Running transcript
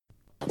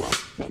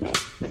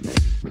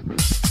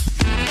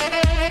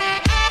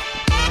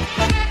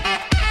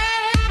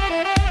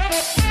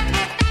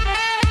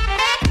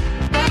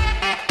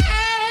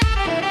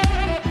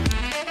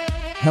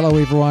Hello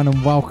everyone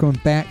and welcome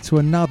back to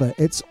another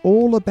It's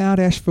All About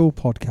Ashville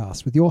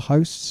podcast with your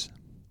hosts,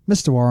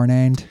 Mr. Warren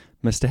and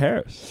Mr.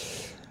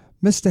 Harris.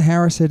 Mr.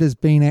 Harris, it has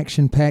been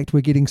action-packed.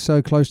 We're getting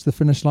so close to the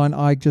finish line,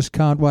 I just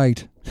can't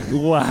wait.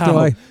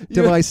 Wow.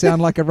 Do I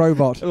sound like a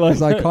robot?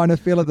 As I kind of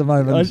feel at the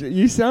moment.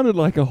 You sounded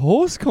like a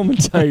horse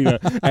commentator.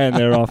 And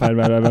they're off.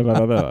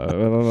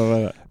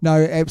 No,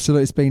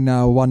 absolutely. It's been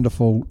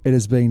wonderful. It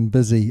has been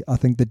busy. I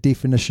think the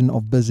definition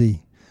of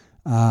busy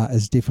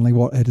is definitely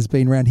what it has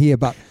been around here,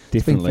 but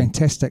it's been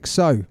fantastic.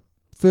 So,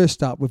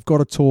 first up, we've got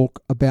to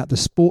talk about the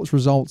sports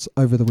results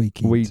over the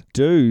weekend. We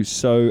do.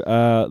 So,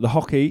 the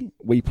hockey,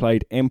 we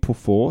played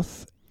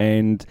Ampleforth,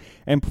 and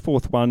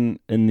Ampleforth won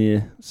in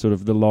the sort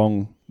of the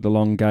long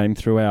game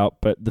throughout,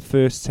 but the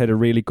Firsts had a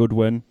really good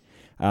win,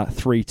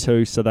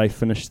 3-2, so they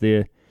finished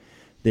their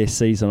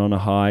season on a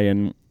high,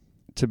 and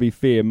to be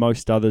fair,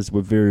 most others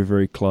were very,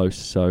 very close,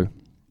 so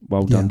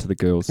well done to the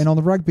girls. And on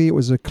the rugby, it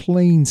was a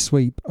clean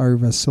sweep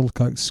over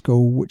Silcoke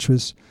School, which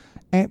was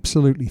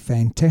absolutely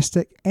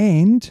fantastic.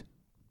 And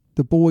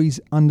the boys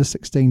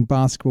under-16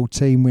 basketball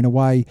team went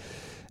away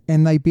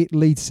and they beat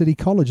Leeds City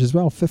College as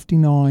well,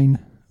 59-46.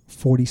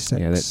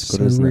 Yeah, that's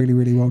good, isn't really,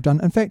 really well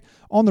done. In fact,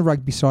 on the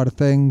rugby side of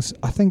things,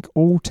 I think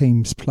all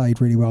teams played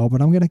really well,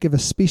 but I'm going to give a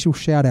special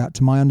shout-out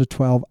to my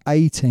under-12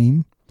 A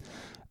team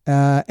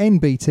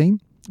and B team,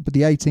 but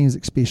the A teams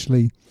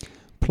especially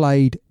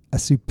played a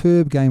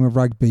superb game of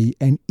rugby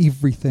and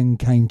everything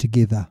came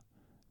together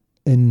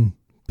in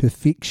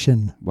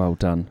perfection. Well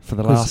done. For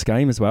the last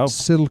game as well.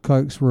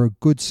 Silcokes were a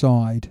good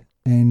side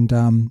and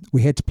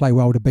we had to play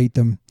well to beat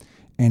them,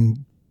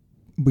 and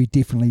we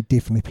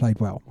definitely played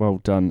well. Well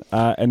done.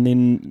 And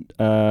then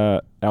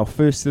our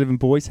first 11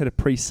 boys had a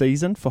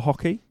pre-season for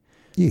hockey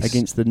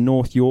against the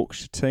North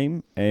Yorkshire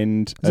team.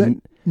 And is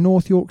that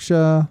North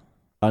Yorkshire?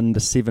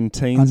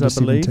 Under-17s, I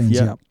believe.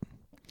 Yep.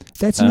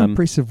 That's an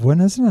impressive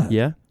win, isn't it?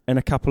 Yeah. And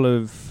a couple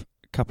of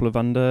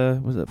under,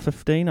 was it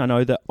 15? I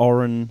know that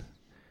Oren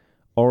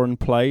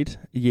played,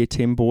 a year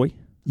 10 boy.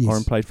 Yes.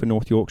 Oren played for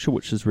North Yorkshire,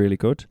 which is really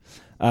good.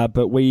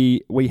 But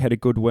we had a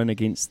good win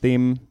against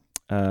them.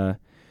 It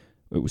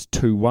was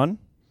 2-1,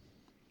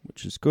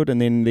 which is good.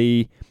 And then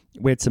we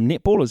had some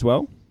netball as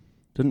well,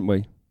 didn't we?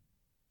 Or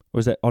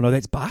was that? Oh no,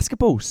 that's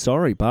basketball.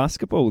 Sorry,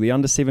 basketball. The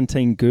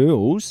under-17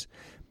 girls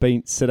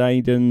beat St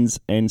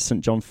Aidan's and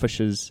St John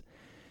Fisher's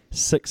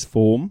sixth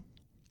form.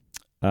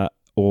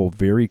 Or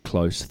very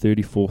close,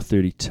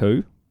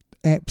 34-32.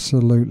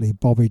 Absolutely,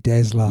 Bobby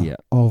Dazzler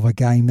of a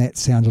game that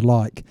sounded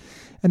like.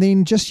 And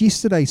then just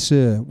yesterday,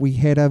 sir, we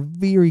had a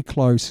very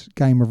close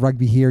game of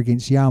rugby here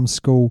against Yarm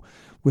School,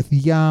 with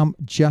Yarm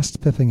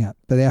just pipping it.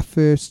 But our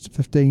first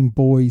 15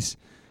 boys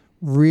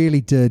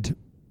really did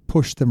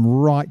push them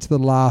right to the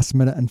last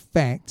minute. In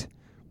fact,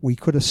 we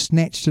could have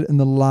snatched it in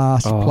the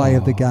last play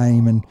of the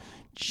game and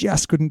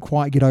just couldn't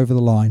quite get over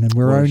the line. And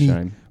we're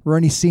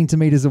only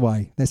centimetres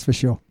away, that's for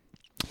sure.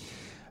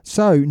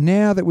 So,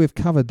 now that we've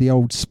covered the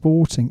old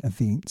sporting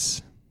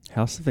events...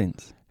 House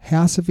events,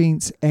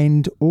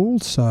 and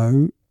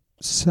also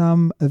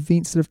some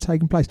events that have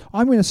taken place.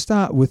 I'm going to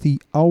start with the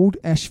Old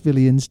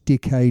Ashvillians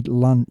Decade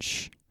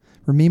Lunch.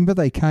 Remember,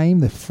 they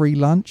came, the free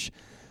lunch.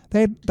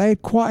 They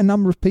had quite a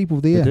number of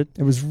people there. They did.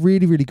 It was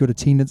really, really good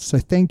attendance, so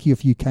thank you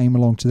if you came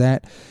along to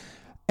that.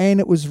 And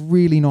it was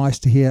really nice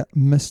to hear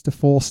Mr.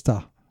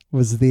 Forster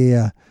was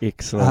there.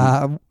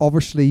 Excellent.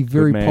 Obviously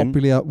very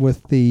popular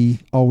with the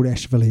Old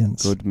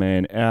Ashvillians. Good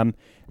man. And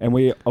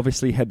we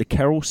obviously had the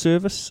carol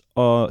service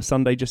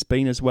Sunday just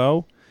been as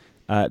well,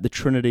 the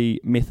Trinity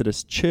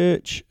Methodist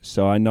Church.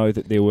 So I know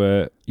that there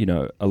were,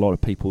 a lot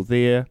of people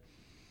there,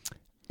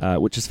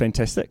 which is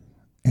fantastic.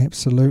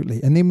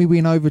 Absolutely. And then we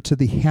went over to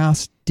the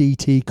House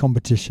DT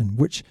competition,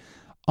 which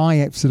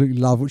I absolutely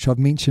love, which I've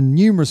mentioned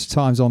numerous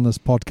times on this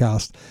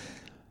podcast.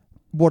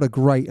 What a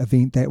great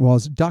event that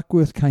was.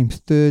 Duckworth came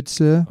third,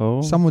 sir.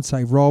 Oh. Some would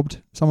say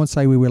robbed. Some would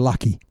say we were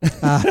lucky.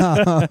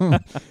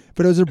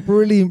 But it was a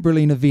brilliant,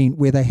 brilliant event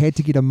where they had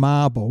to get a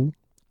marble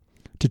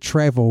to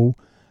travel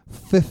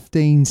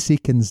 15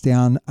 seconds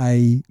down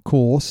a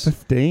course.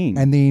 15?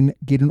 And then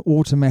get an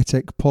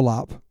automatic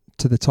pull-up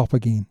to the top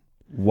again.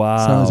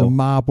 Wow. So it was a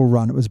marble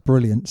run. It was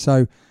brilliant.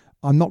 So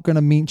I'm not going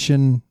to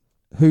mention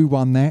who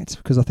won that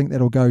because I think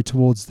that'll go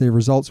towards their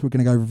results. We're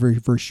going to go very,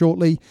 very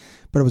shortly.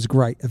 But it was a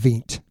great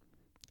event.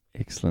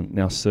 Excellent.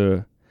 Now,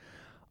 sir,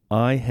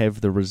 I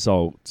have the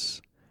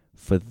results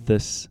for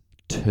this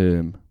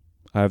term.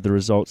 I have the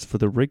results for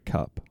the Rig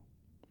Cup.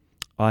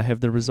 I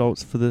have the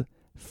results for the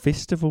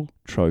Festival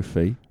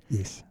Trophy.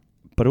 Yes.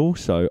 But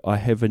also, I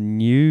have a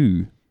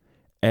new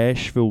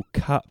Ashville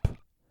Cup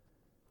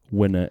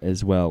winner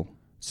as well.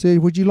 So,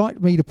 would you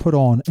like me to put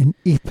on an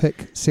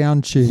epic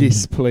sound tune?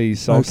 Yes, please.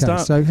 So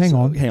so hang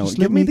on.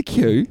 Give me the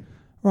cue.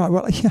 Right,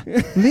 well,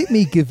 let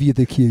me give you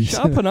the cue.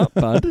 Sharpen up,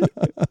 bud.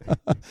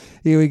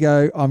 Here we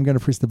go. I'm going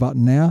to press the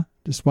button now.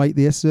 Just wait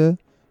there, sir,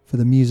 for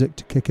the music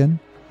to kick in.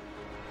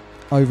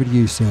 over to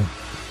you, sir.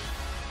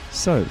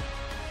 So,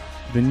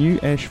 the new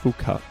Ashville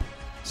Cup.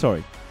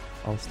 Sorry,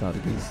 I'll start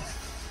again.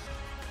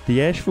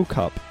 The Ashville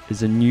Cup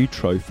is a new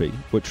trophy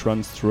which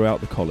runs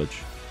throughout the college,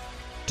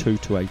 2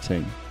 to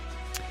 18.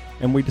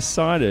 And we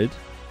decided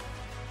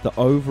the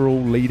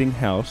overall leading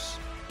house,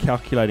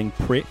 calculating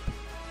prep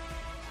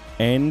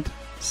and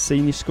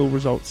senior school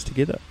results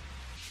together.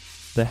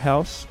 The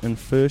house in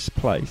first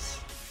place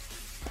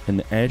in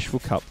the Ashville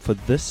Cup for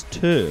this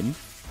term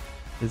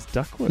is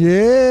Duckworth.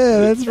 Yeah,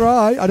 that's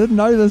right. I didn't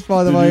know this,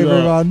 by the way,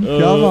 everyone.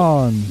 Come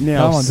on.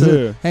 Now, Come on.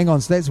 sir. Hang on,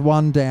 so that's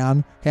one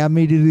down. How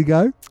many did it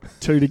go?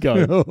 2 to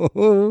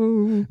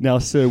go. Now,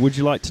 sir, would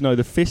you like to know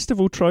the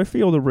festival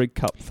trophy or the Rig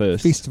Cup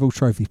first? Festival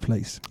trophy,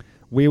 please.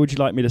 Where would you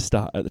like me to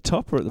start? At the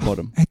top or at the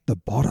bottom? At the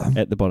bottom.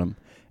 At the bottom.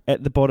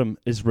 At the bottom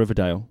is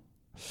Riverdale.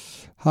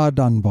 Hard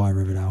done by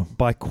Riverdale.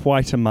 By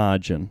quite a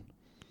margin,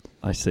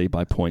 I see,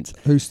 by points.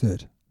 Who's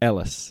third?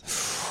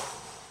 Alice.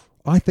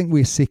 I think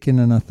we're second,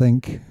 and I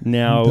think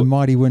now the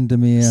mighty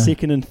Windermere.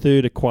 Second and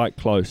third are quite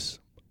close.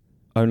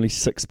 Only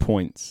 6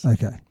 points.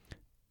 Okay.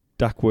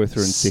 Duckworth are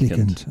in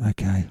second.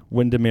 Okay.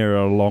 Windermere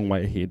are a long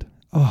way ahead.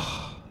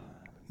 Oh,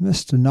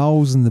 Mr.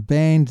 Knowles and the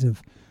band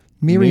of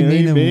merry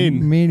men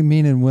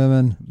and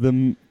women.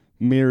 The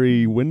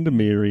merry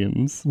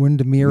Windermereans.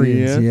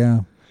 Windermereans,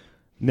 yeah.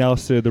 Now,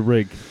 sir, the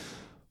Rig.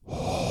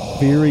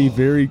 Very,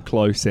 very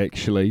close,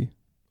 actually.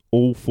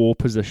 All 4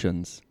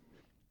 positions.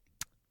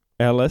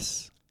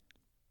 Alice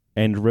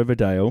and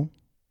Riverdale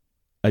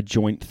a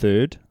joint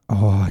third.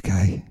 Oh,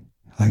 okay.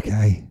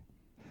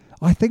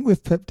 I think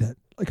we've pipped it.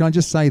 Can I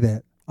just say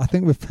that? I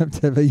think we've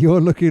pipped it, but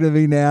you're looking at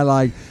me now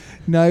like,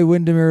 no,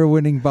 Windermere are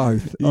winning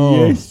both.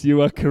 Oh. Yes,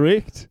 you are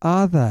correct.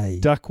 Are they?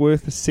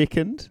 Duckworth a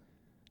second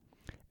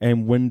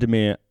and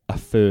Windermere a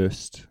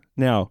first.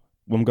 Now,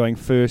 I'm going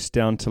first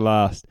down to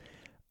last.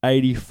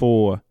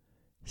 84,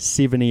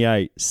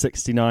 78,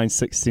 69,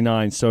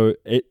 69. So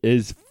it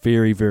is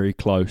very, very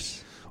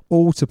close.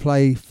 All to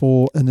play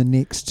for in the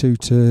next 2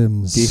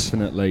 terms.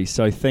 Definitely.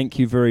 So thank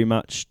you very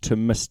much to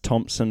Miss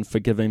Thompson for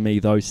giving me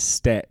those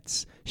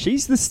stats.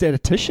 She's the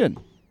statistician.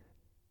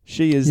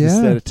 She is the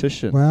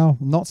statistician. Well,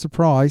 not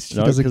surprised. She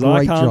does a great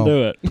I job. can't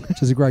do it. She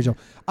does a great job.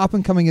 Up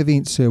and coming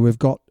events, sir. We've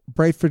got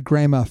Bradford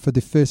Grammar for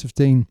the first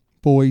 15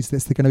 boys.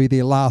 That's going to be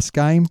their last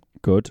game.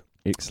 Good.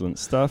 Excellent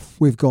stuff.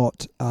 We've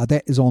got,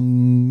 that is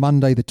on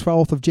Monday the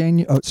 12th of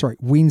January.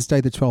 Wednesday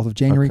the 12th of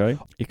January.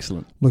 Okay,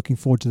 excellent. Looking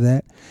forward to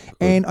that. Good.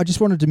 And I just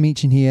wanted to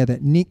mention here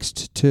that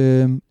next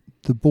term,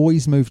 the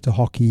boys move to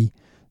hockey,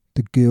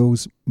 the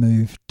girls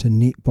move to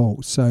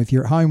netball. So if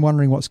you're at home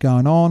wondering what's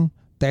going on,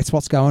 that's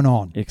what's going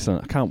on.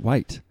 Excellent. I can't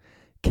wait.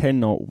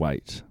 Cannot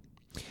wait.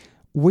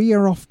 We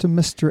are off to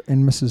Mr.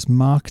 and Mrs.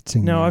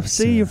 Marketing. Now, I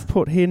see you've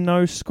put here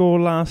no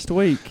score last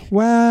week.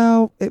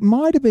 Well, it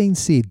might have been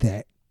said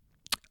that.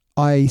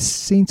 I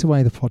sent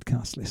away the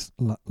podcast list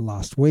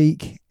last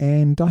week,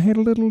 and I had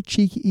a little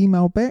cheeky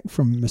email back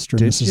from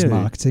Mr. and Mrs.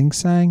 Marketing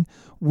saying,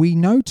 we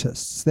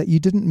noticed that you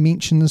didn't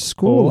mention the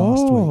score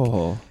last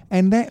week.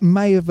 And that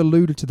may have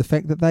alluded to the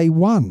fact that they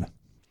won.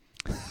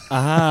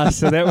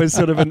 So that was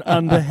sort of an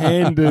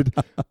underhanded...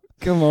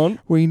 Come on.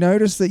 We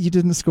noticed that you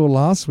didn't score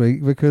last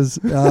week because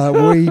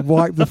we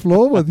wiped the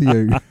floor with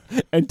you.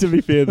 And to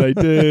be fair, they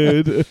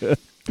did.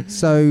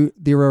 So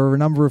there are a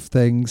number of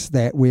things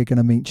that we're going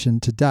to mention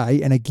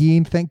today. And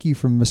again, thank you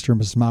from Mr. and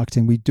Mrs.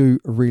 Marketing. We do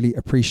really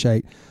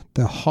appreciate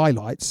the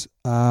highlights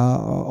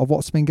of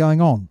what's been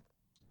going on.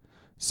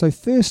 So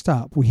first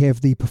up, we have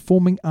the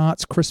Performing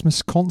Arts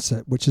Christmas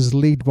Concert, which is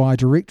led by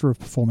Director of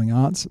Performing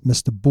Arts,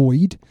 Mr.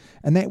 Boyd.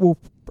 And that will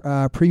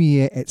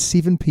premiere at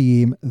 7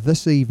 p.m.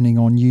 this evening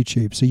on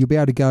YouTube. So you'll be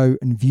able to go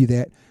and view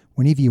that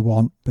whenever you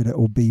want, but it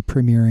will be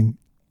premiering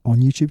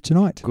on YouTube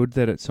tonight. Good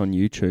that it's on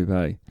YouTube,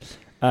 eh?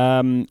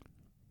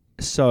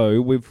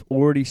 So we've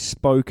already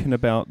spoken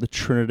about the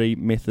Trinity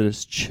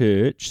Methodist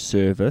Church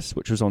service,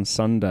 which was on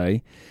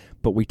Sunday,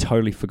 but we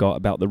totally forgot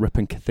about the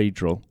Ripon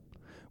Cathedral,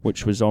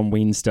 which was on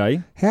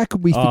Wednesday. How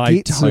could we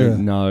forget, I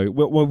don't know.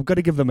 Well, we've got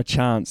to give them a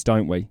chance,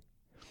 don't we?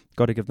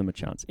 Got to give them a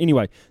chance.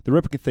 Anyway, the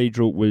Ripon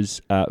Cathedral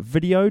was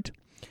videoed,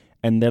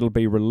 and that'll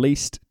be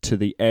released to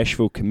the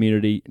Ashville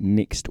community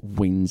next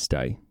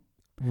Wednesday.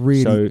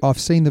 Really? So, I've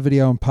seen the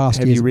video in past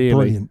years. Have you really?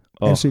 Brilliant.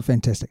 Absolutely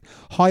fantastic.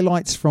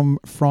 Highlights from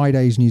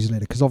Friday's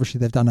newsletter, because obviously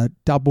they've done a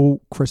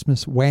double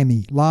Christmas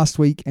whammy last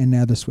week and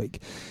now this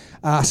week.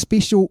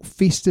 Special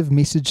festive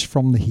message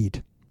from the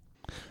head.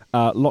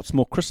 Lots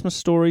more Christmas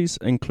stories,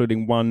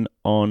 including one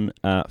on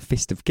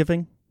festive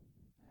giving,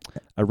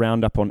 a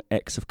roundup on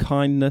acts of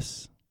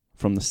kindness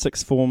from the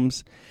sixth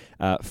forms,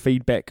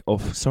 feedback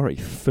of,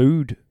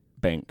 food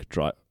bank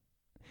drive,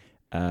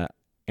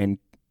 and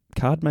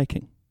card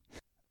making.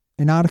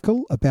 An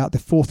article about the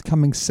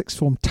forthcoming sixth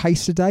form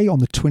taster day on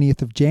the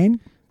 20th of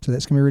Jan. So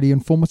that's going to be really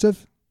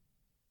informative.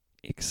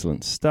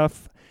 Excellent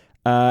stuff.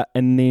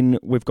 And then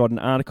we've got an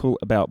article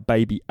about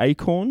baby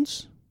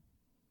acorns.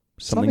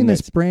 Something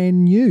that's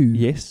brand new.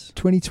 Yes.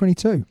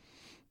 2022.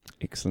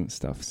 Excellent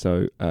stuff.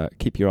 So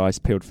keep your eyes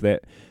peeled for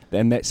that.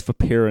 And that's for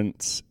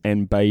parents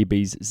and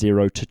babies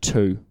 0 to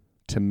 2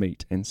 to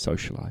meet and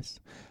socialise.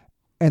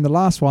 And the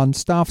last one,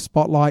 staff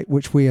spotlight,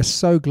 which we are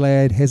so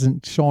glad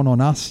hasn't shone on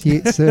us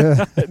yet,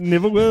 sir. It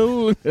never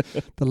will.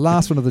 The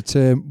last one of the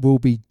term will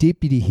be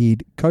Deputy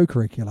Head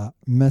Co-Curricular,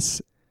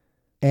 Miss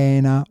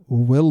Anna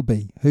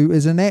Wilby, who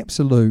is an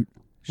absolute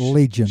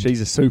legend.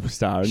 She's a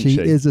superstar, isn't she?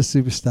 She is a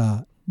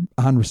superstar,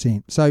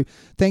 100%. So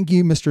thank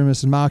you, Mr. and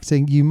Mrs.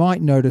 Marketing. You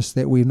might notice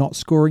that we're not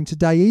scoring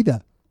today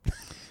either.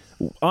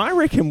 I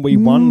reckon we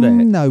won that.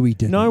 No, we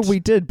didn't. No, we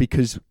did,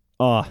 because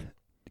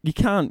you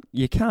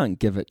can't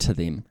give it to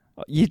them.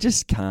 You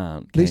just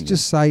can't. Let's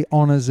just say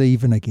honours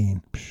even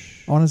again.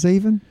 Honours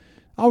even?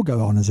 I'll go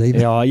honours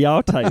even. Yeah,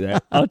 I'll take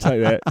that. I'll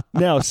take that.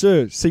 Now,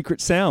 sir, Secret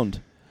Sound.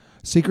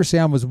 Secret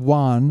Sound was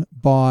won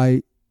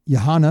by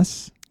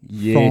Johannes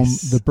from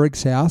the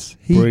Briggs house.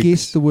 He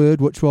guessed the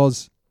word, which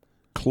was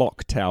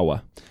clock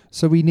tower.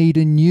 So we need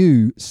a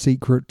new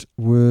secret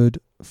word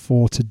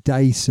for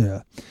today,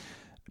 sir.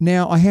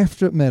 Now, I have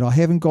to admit, I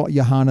haven't got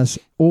Johannes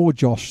or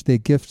Josh their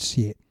gifts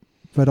yet,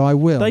 but I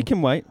will. They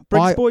can wait.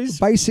 Briggs boys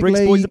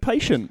are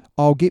patient.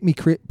 I'll get me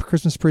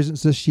Christmas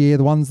presents this year,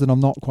 the ones that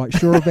I'm not quite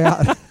sure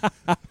about.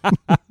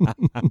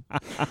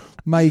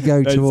 may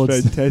go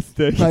towards.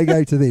 Fantastic. May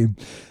go to them.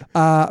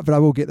 But I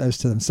will get those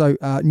to them. So,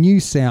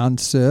 new sound,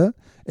 sir,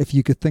 if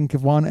you could think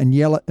of one and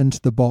yell it into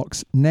the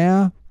box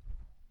now.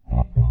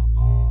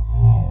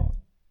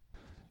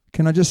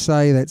 Can I just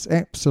say that's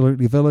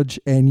absolutely village,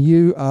 and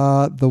you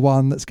are the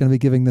one that's going to be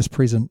giving this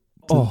present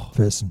to the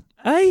person.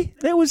 Hey,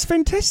 that was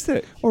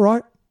fantastic. All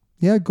right.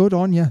 Yeah, good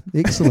on you.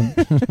 Excellent.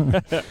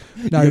 You're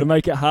going to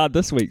make it hard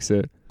this week,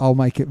 sir. I'll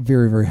make it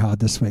very, very hard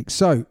this week.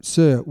 So,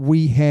 sir,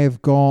 we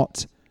have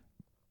got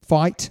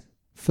fight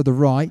for the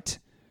right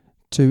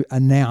to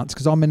announce,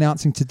 because I'm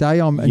announcing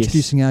today. I'm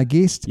introducing our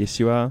guest. Yes,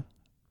 you are.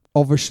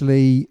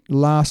 Obviously,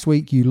 last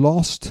week you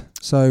lost,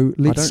 so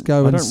let's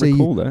go and see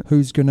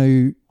who's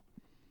going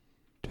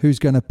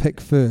to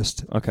pick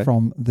first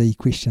from the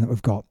question that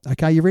we've got.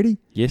 Okay, you ready?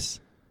 Yes.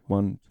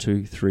 1,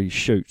 2, 3,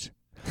 shoot.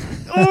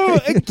 Oh,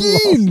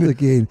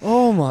 again.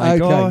 Oh, my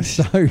gosh.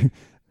 So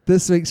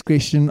this week's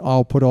question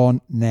I'll put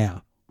on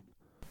now.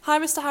 Hi,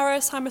 Mr.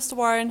 Harris. Hi, Mr.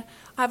 Warren.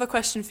 I have a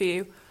question for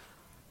you.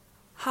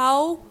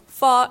 How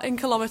far in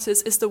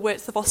kilometres is the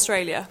width of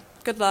Australia?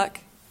 Good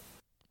luck.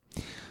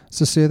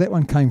 So, sir, that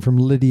one came from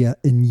Lydia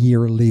in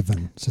year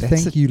 11. So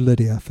thank you,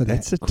 Lydia, for that.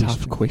 That's a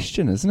tough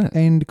question, isn't it?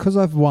 And because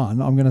I've won,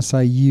 I'm going to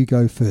say you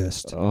go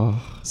first. Oh.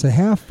 So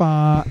how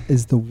far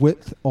is the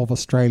width of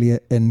Australia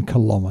in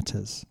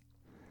kilometres?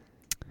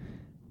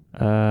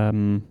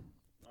 I'm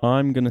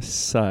going to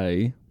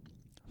say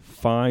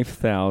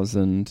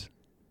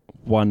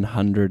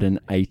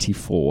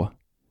 5,184.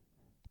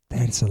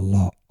 That's a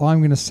lot. I'm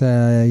going to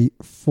say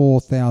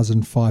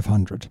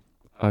 4,500.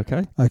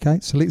 Okay. Okay,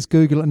 so let's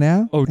Google it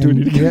now. Oh, do we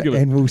need to Google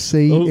it? And we'll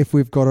see if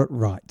we've got it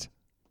right.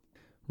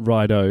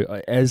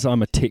 Righto. As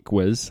I'm a tech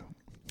whiz,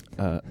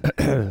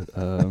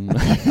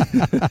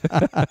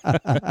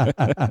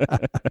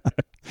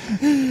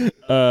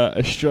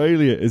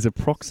 Australia is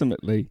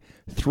approximately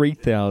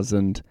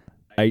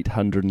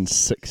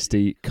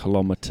 3,860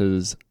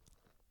 kilometres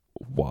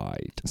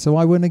wide. So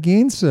I win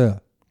again, sir.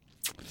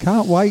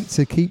 Can't wait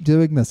to keep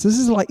doing this. This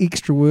is like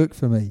extra work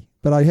for me.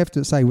 But I have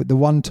to say, with the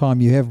one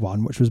time you have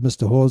won, which was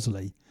Mr.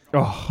 Horsley,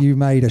 you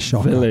made a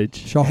shocker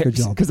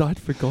job. Because I'd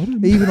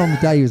forgotten. Even on the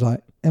day, he was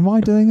like, am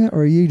I doing it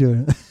or are you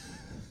doing it?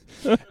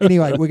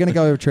 Anyway, we're going to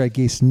go over to our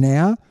guest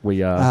now.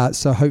 We are.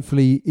 So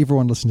hopefully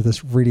everyone listening to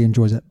this really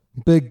enjoys it.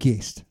 Big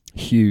guest.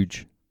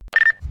 Huge.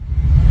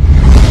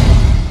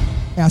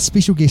 Our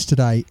special guest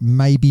today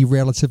may be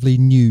relatively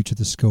new to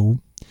the school,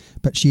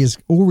 but she has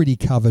already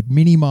covered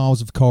many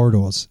miles of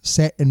corridors,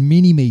 sat in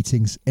many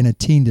meetings and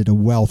attended a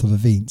wealth of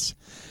events.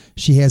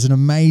 She has an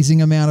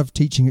amazing amount of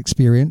teaching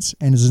experience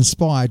and has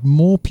inspired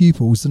more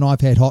pupils than I've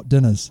had hot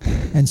dinners.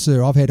 And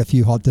sir, I've had a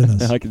few hot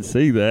dinners. I can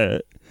see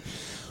that.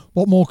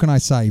 What more can I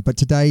say?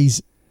 But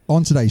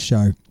on today's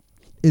show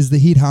is the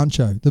head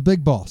honcho, the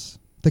big boss,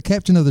 the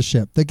captain of the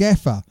ship, the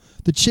gaffer,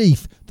 the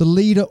chief, the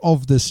leader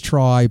of this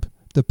tribe,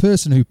 the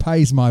person who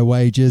pays my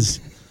wages,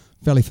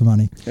 value for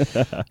money,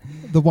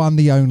 the one,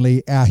 the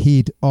only, our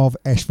head of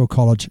Ashville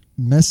College,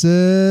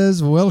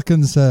 Mrs.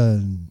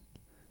 Wilkinson.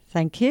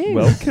 Thank you.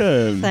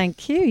 Welcome.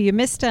 Thank you. You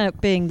missed out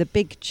being the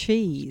big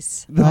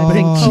cheese. The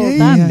big cheese.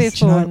 That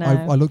before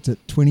now. I looked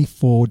at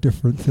 24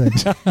 different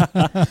things.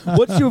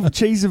 What's your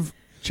cheese of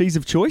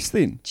choice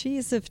then?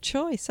 Cheese of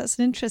choice. That's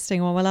an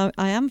interesting one. Well,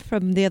 I am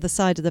from the other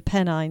side of the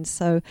Pennines,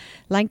 so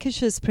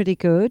Lancashire's pretty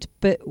good,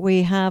 but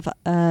we have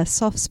a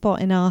soft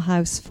spot in our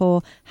house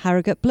for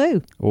Harrogate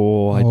Blue.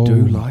 Oh, I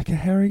do like a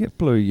Harrogate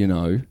Blue, you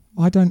know.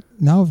 I don't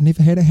know. I've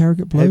never had a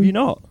Harrogate Blue. Have you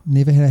not?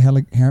 Never had a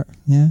Harrogate.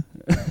 Yeah.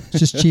 It's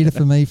just cheddar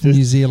for me from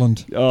New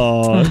Zealand.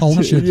 Oh,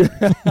 cultured.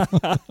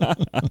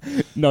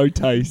 No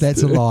taste.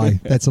 That's a lie.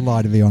 That's a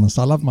lie, to be honest.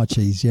 I love my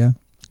cheese, yeah.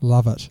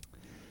 Love it.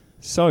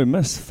 So,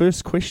 Miss,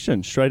 first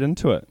question, straight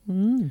into it.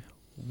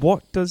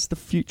 What does the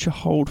future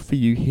hold for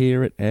you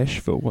here at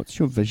Ashville? What's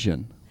your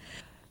vision?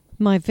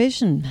 My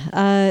vision?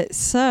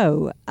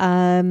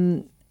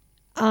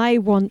 I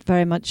want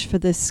very much for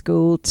this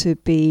school to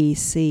be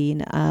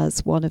seen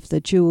as one of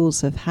the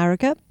jewels of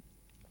Harrogate.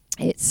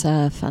 It's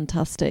a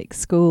fantastic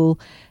school.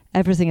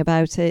 Everything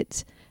about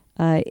it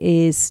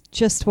is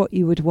just what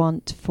you would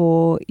want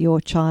for your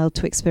child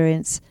to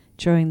experience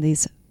during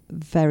these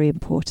very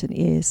important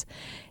years.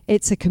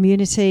 It's a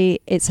community.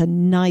 It's a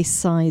nice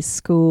size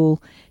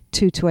school,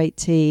 2 to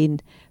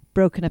 18,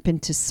 broken up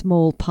into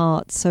small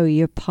parts. So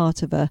you're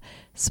part of a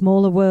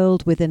smaller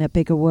world within a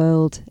bigger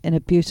world in a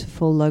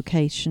beautiful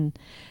location.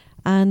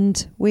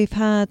 And we've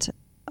had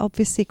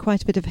obviously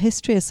quite a bit of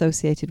history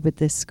associated with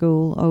this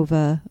school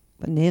over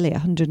nearly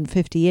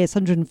 150 years,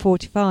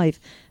 145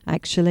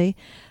 actually.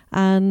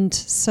 And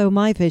so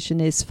my vision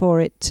is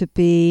for it to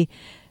be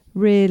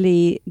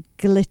really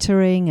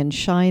glittering and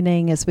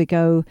shining as we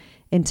go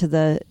into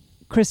the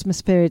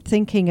Christmas period,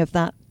 thinking of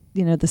that,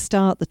 the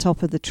star at the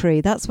top of the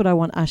tree. That's what I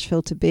want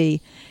Ashville to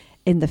be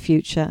in the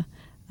future.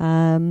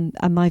 And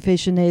my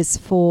vision is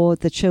for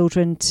the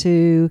children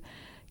to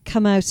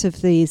come out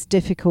of these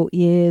difficult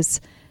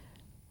years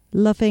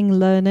loving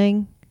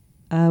learning,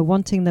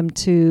 wanting them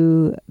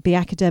to be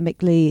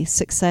academically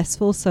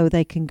successful so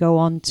they can go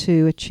on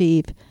to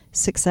achieve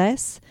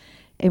success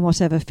in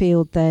whatever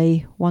field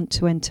they want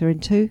to enter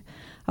into.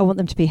 I want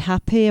them to be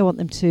happy. I want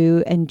them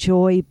to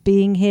enjoy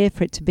being here,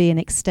 for it to be an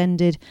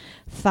extended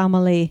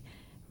family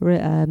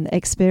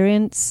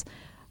experience.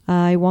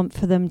 I want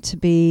for them to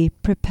be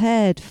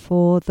prepared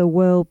for the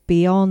world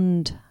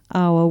beyond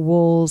our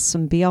walls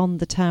and beyond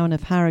the town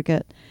of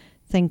Harrogate,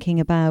 thinking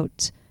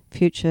about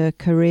future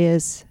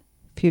careers,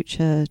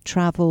 future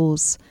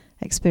travels,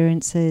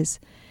 experiences.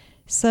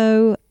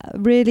 So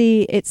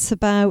really it's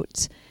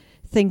about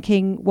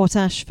thinking what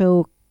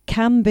Ashville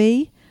can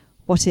be,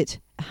 what it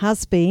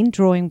has been,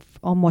 drawing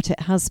on what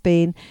it has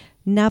been,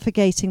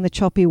 navigating the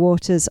choppy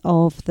waters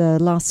of the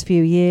last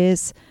few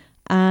years,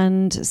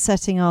 and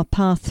setting our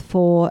path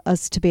for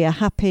us to be a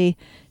happy,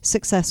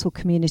 successful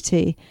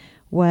community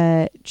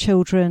where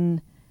children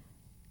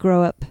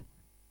grow up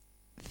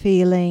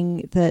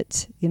feeling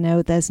that,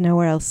 there's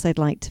nowhere else they'd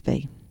like to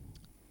be.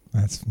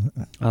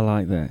 I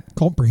like that.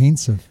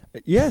 Comprehensive.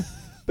 Yeah.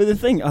 But I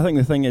think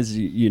the thing is,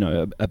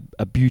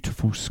 a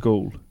beautiful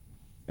school.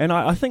 And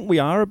I think we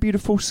are a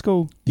beautiful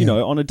school. You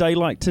know, on a day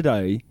like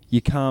today,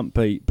 you can't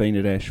beat being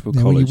at Ashville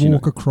College. When you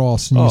walk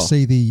across and you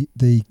see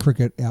the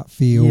cricket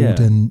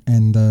outfield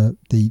and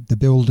the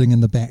building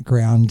in the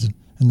background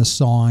and the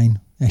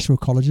sign, Ashville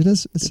College,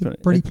 it's a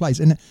pretty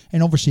place. And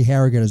obviously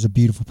Harrogate is a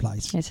beautiful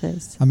place. It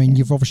is. I mean,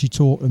 you've obviously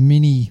taught in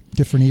many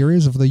different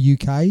areas of the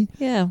UK.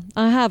 Yeah,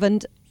 I have.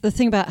 And the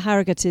thing about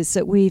Harrogate is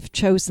that we've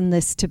chosen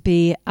this to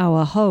be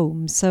our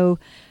home. So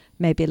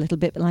maybe a little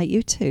bit like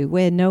you two,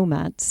 we're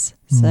nomads.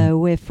 So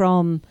we're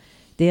from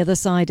the other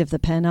side of the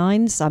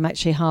Pennines. I'm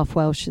actually half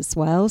Welsh as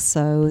well.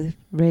 So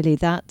really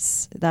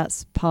that's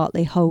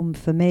partly home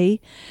for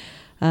me.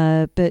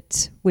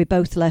 But we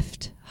both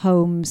left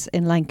homes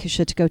in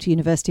Lancashire to go to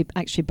university.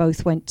 Actually,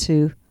 both went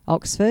to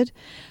Oxford.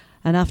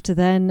 And after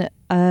then,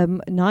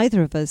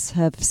 neither of us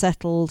have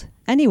settled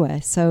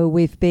anywhere. So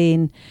we've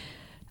been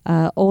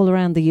all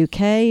around the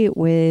UK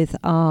with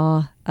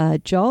our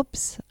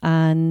jobs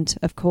and,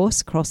 of course,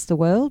 across the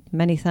world,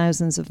 many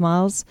thousands of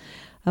miles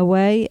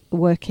away,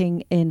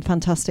 working in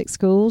fantastic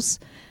schools.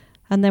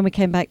 And then we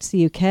came back to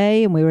the UK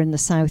and we were in the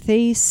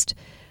southeast.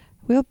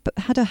 We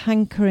had a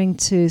hankering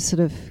to sort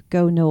of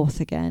go north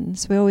again.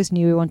 So we always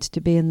knew we wanted to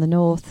be in the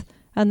north.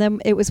 And then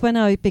it was when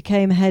I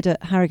became head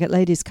at Harrogate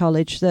Ladies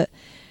College that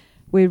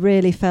we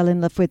really fell in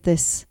love with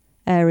this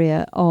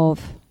area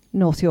of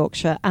North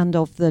Yorkshire and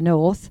of the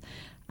north.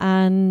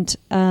 And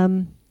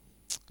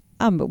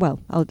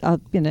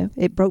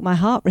it broke my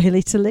heart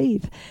really to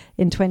leave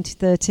in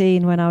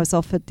 2013 when I was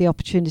offered the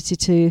opportunity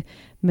to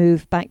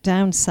move back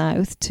down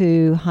south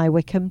to High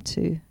Wycombe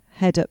to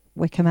head up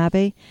Wycombe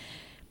Abbey.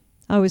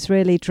 I was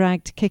really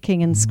dragged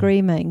kicking and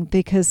screaming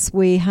because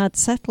we had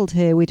settled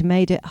here. We'd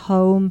made it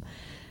home.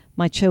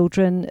 My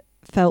children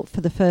felt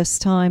for the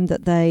first time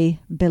that they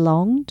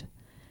belonged.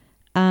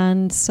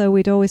 And so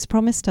we'd always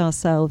promised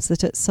ourselves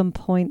that at some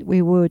point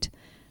we would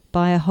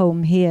buy a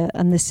home here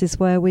and this is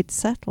where we'd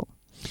settle.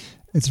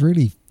 It's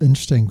really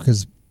interesting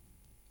because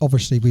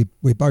obviously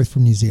we're both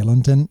from New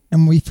Zealand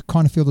and we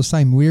kind of feel the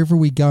same. Wherever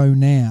we go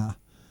now,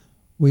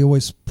 we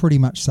always pretty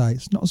much say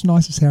it's not as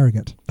nice as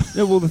Harrogate.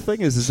 Yeah, well, the thing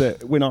is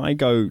that when I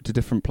go to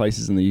different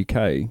places in the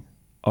UK,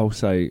 I'll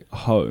say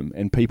home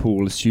and people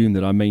will assume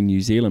that I mean New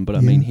Zealand, but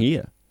I mean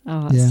here.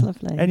 Oh, that's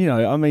lovely. And,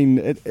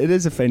 it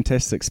is a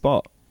fantastic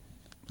spot.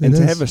 And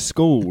to have a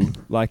school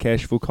like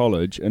Ashville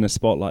College in a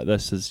spot like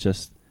this is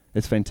just,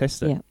 it's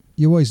fantastic. Yeah.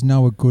 You always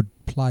know a good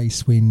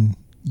place when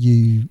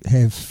you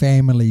have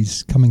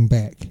families coming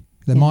back.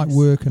 They might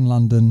work in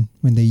London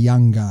when they're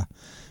younger.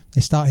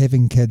 They start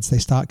having kids. They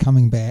start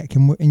coming back.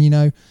 And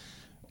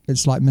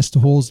it's like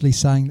Mr. Horsley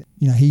saying,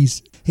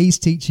 he's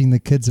teaching the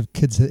kids of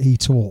kids that he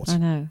taught. I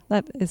know.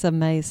 That is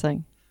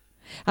amazing.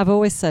 I've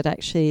always said,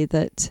 actually,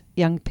 that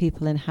young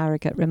people in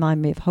Harrogate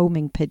remind me of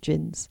homing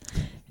pigeons.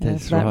 For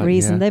that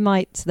reason.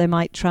 Yeah. They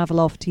might travel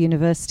off to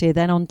university,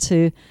 then on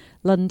to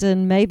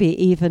London, maybe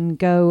even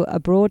go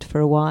abroad for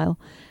a while.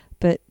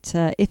 But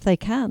if they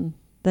can,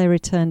 they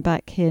return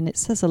back here, and it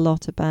says a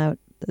lot about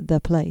the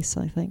place,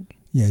 I think.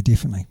 Yeah,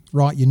 definitely.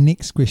 Right, your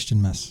next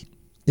question, miss.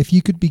 If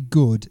you could be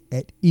good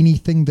at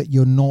anything that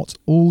you're not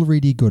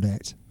already good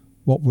at,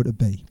 what would it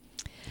be?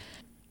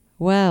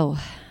 Well,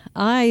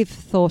 I've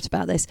thought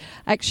about this.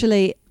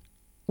 Actually,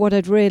 what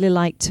I'd really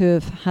like to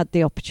have had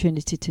the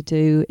opportunity to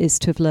do is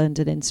to have learned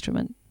an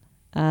instrument.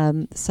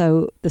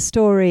 So the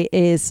story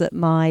is that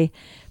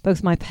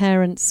both my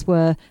parents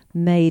were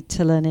made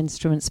to learn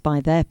instruments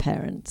by their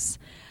parents.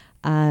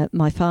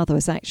 My father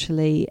was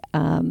actually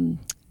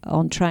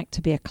on track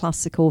to be a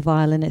classical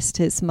violinist.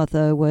 His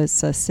mother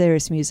was a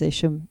serious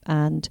musician,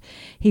 and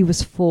he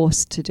was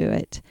forced to do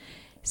it.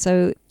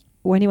 So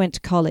when he went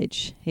to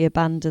college, he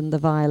abandoned the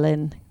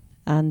violin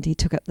and he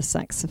took up the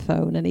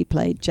saxophone, and he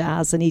played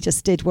jazz, and he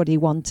just did what he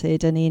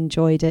wanted, and he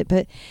enjoyed it.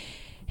 But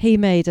he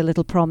made a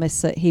little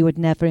promise that he would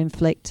never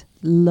inflict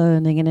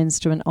learning an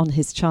instrument on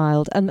his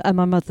child. And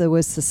my mother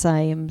was the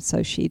same,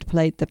 so she'd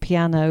played the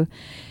piano.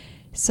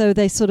 So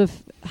they sort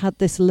of had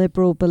this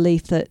liberal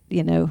belief that,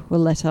 we'll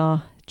let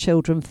our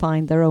children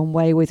find their own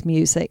way with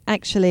music.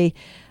 Actually,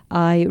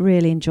 I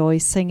really enjoy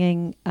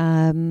singing,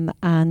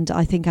 and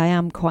I think I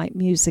am quite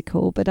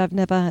musical, but I've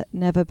never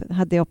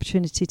had the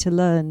opportunity to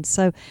learn.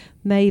 So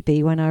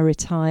maybe when I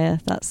retire,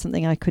 that's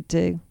something I could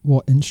do.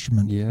 What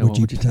instrument would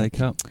you take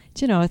up?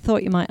 Do you know, I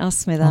thought you might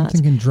ask me that. I'm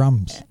thinking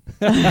drums.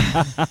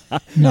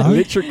 No?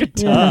 Electric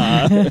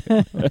guitar.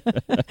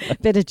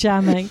 Bit of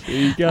jamming. There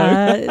you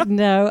go.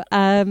 No,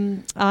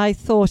 I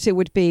thought it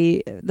would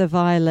be the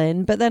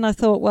violin, but then I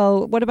thought,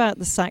 well, what about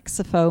the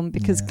saxophone?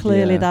 Because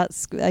clearly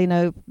that's,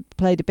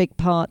 played a big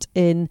part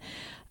in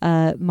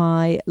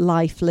my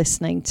life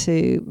listening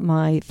to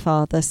my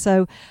father.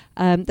 So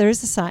there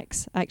is a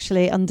sax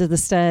actually under the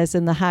stairs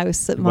in the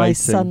house that my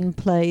son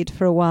played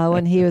for a while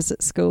when he was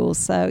at school.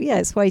 So yeah,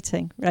 it's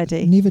waiting,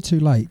 ready. Never too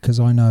late, because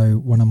I know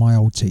one of my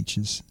old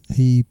teachers,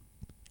 he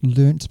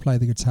learnt to play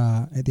the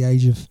guitar at the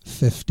age of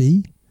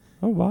 50.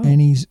 Oh wow. And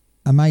he's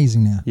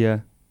amazing now. Yeah.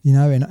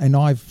 And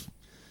I've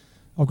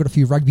got a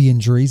few rugby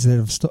injuries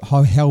that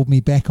have held me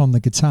back on the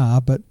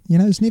guitar, but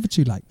it's never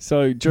too late.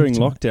 So during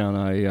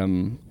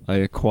lockdown, I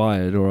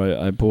acquired, or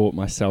I bought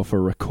myself a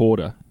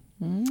recorder,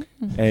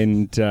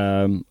 and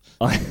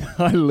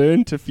I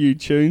learned a few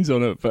tunes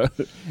on it, but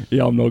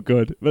I'm not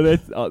good.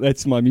 But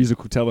that's my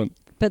musical talent.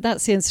 But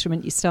that's the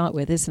instrument you start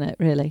with, isn't it?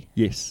 Really?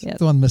 Yes. Yep.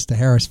 The one Mr.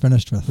 Harris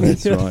finished with.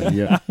 That's right.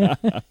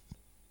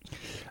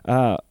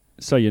 Yeah.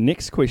 So your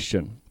next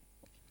question: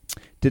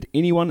 did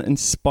anyone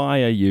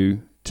inspire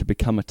you to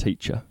become a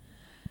teacher?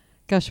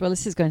 Gosh, well,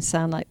 this is going to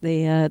sound like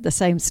the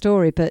same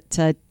story, but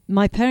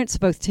my parents are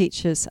both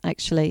teachers,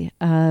 actually.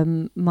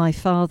 My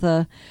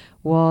father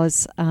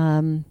was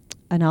an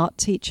art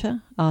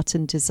teacher, art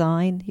and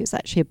design. He was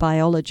actually a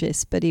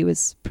biologist, but he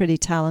was pretty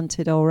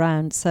talented all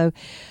round. So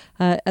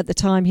at the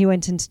time he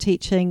went into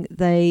teaching,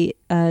 they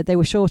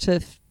were short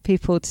of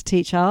people to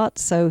teach art,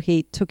 so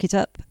he took it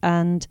up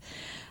and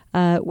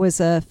was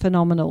a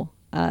phenomenal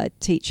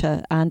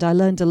teacher, and I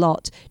learned a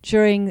lot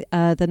during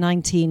the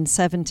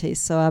 1970s.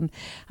 So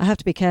I have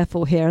to be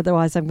careful here,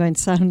 otherwise I'm going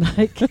to sound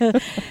like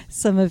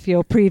some of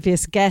your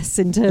previous guests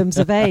in terms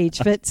of age.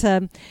 But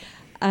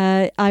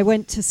I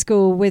went to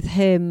school with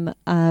him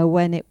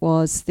when it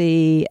was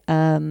the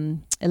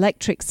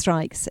electric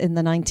strikes in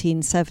the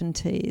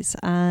 1970s,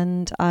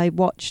 and I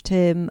watched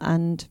him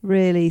and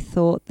really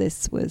thought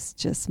this was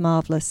just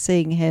marvellous,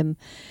 seeing him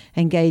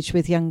engage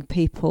with young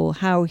people,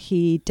 how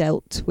he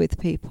dealt with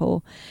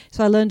people.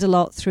 So I learned a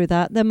lot through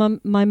that.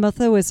 Then my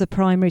mother was a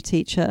primary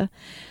teacher.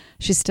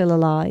 She's still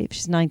alive.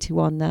 She's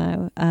 91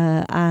 now,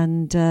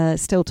 and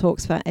still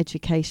talks about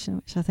education,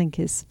 which I think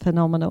is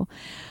phenomenal.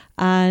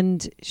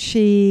 And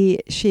she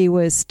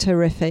was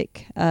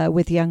terrific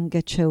with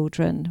younger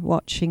children,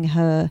 watching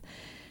her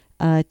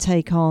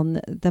take on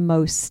the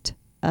most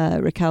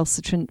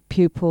recalcitrant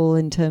pupil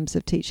in terms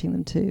of teaching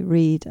them to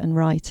read and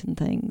write and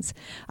things.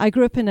 I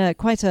grew up in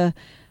quite a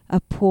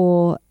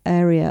poor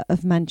area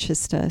of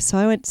Manchester, so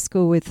I went to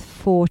school with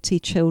 40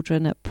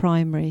 children at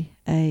primary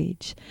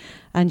age,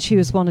 and she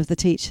was one of the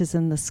teachers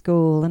in the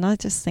school, and I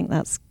just think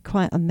that's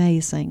quite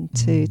amazing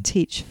to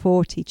teach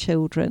 40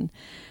 children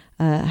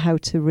how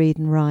to read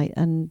and write,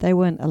 and they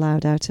weren't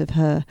allowed out of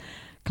her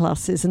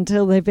classes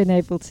until they've been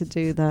able to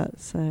do that.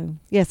 So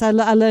yes, I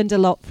learned a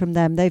lot from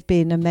them. They've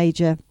been a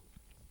major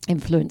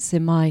influence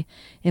in my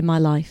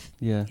life.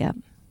 Yeah.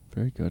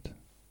 Very good.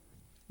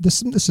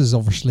 This is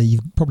obviously,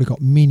 you've probably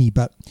got many,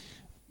 but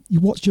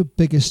what's your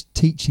biggest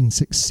teaching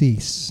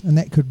success? And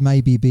that could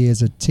maybe be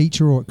as a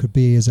teacher, or it could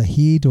be as a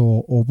head,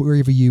 or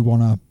wherever you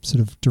want to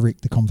sort of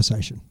direct the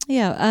conversation.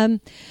 Yeah.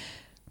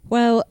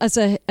 Well, as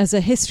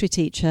a history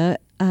teacher,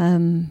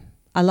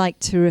 I like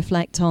to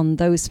reflect on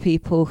those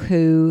people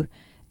who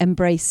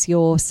embrace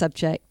your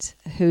subject,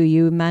 who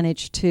you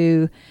manage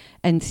to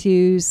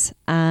enthuse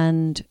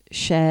and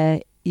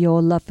share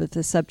your love of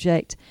the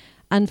subject,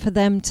 and for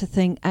them to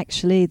think,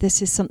 actually,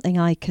 this is something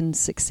I can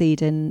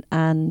succeed in.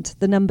 And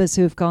the numbers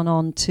who have gone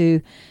on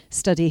to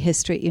study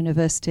history at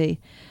university,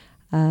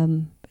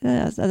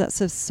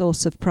 that's a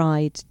source of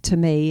pride to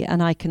me,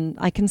 and I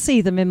can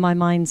see them in my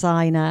mind's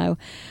eye now.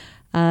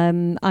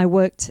 I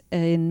worked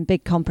in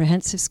big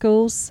comprehensive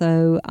schools,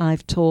 so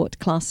I've taught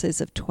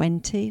classes of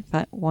 20. In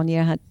fact, one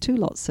year I had 2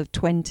 lots of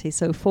 20,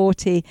 so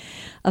 40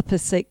 upper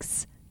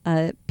 6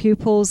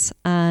 pupils,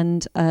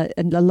 and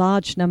a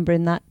large number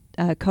in that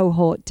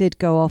cohort did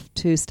go off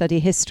to study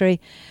history.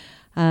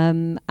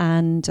 And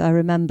I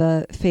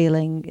remember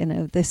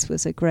feeling, this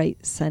was a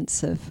great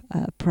sense of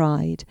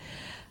pride.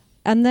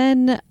 And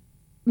then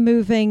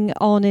moving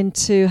on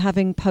into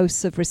having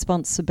posts of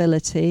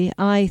responsibility,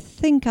 I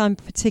think I'm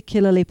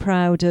particularly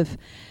proud of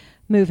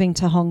moving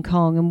to Hong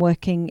Kong and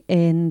working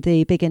in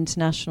the big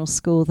international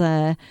school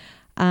there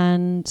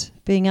and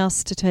being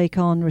asked to take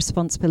on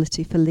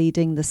responsibility for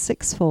leading the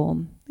sixth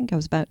form. I think I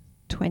was about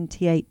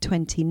 28,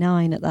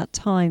 29 at that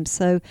time,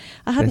 so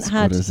I hadn't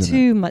had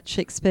too much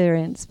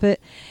experience,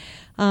 but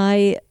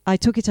I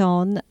took it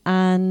on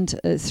and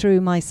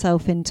threw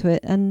myself into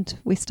it, and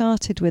we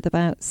started with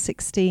about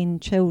 16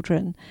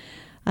 children,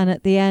 and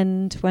at the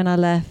end when I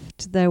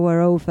left there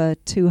were over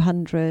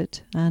 200,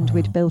 and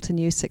we'd built a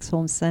new sixth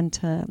form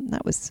centre.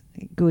 That was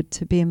good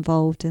to be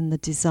involved in the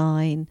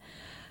design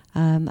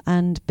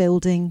and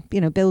building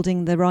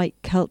the right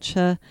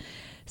culture,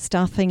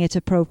 staffing it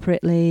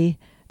appropriately,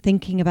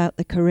 thinking about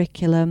the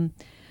curriculum,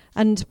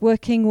 and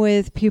working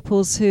with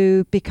pupils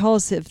who,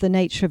 because of the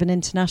nature of an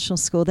international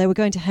school, they were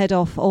going to head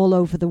off all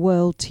over the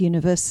world to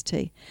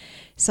university.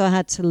 So I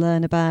had to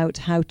learn about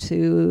how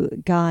to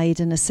guide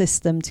and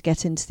assist them to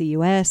get into the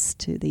US,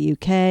 to the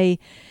UK,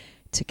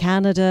 to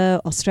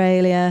Canada,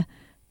 Australia.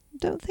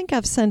 Don't think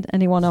I've sent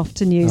anyone off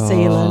to New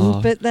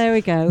Zealand, but there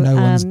we go. No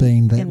one's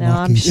been that lucky.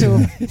 I'm sure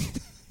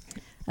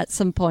at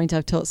some point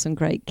I've taught some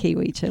great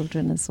Kiwi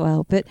children as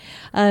well. But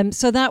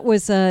so that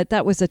was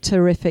a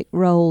terrific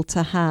role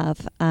to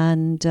have,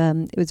 and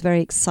it was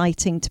very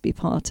exciting to be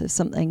part of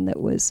something that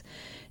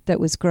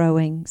was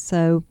growing.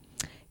 So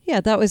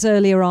yeah, that was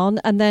earlier on,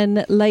 and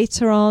then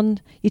later on,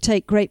 you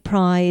take great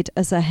pride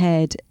as a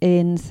head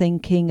in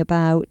thinking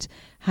about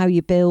how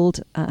you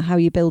build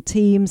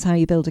teams, how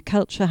you build a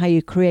culture, how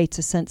you create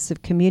a sense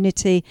of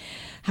community,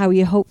 how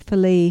you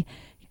hopefully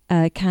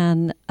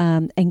can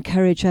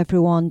encourage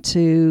everyone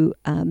to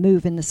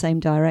move in the same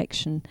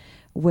direction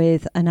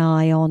with an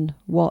eye on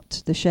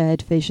what the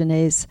shared vision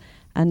is,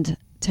 and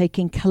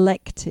taking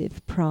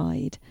collective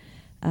pride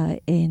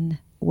in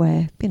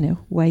where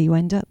you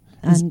end up.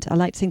 And I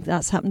like to think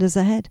that's happened as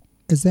a head.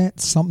 Is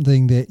that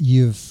something that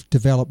you've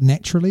developed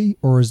naturally,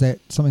 or is that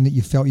something that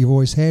you felt you've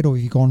always had, or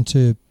have you gone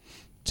to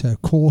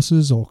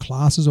courses or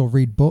classes or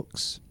read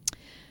books?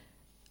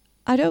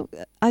 I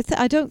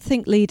don't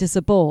think leaders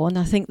are born.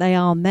 I think they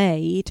are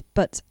made,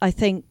 but I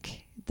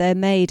think they're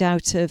made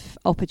out of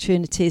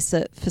opportunities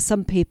that for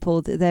some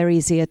people they're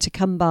easier to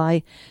come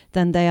by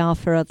than they are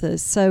for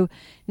others. So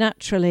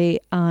naturally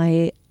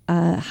I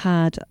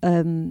had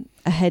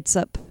a heads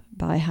up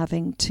by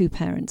having 2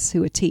 parents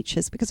who were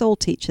teachers, because all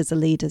teachers are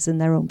leaders in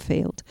their own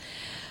field.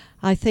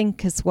 I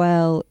think as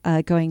well,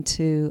 going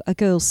to a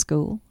girls'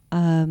 school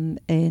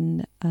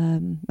in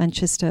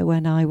Manchester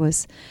when I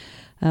was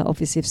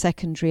obviously of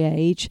secondary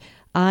age,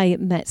 I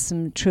met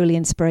some truly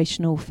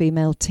inspirational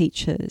female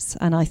teachers,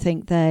 and I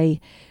think they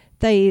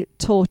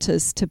taught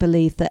us to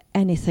believe that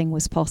anything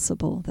was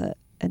possible,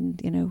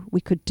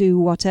 we could do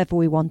whatever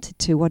we wanted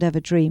to,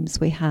 whatever dreams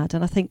we had,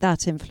 and I think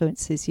that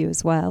influences you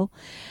as well.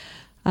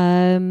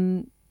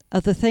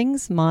 Other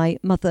things, my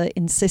mother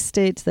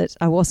insisted that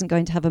I wasn't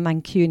going to have a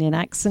Mancunian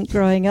accent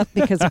growing up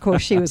because, of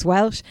course, she was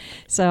Welsh.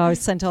 So I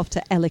was sent off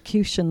to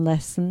elocution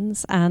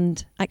lessons,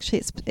 and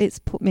actually it's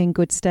put me in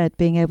good stead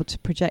being able to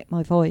project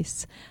my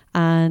voice.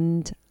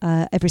 And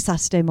every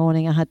Saturday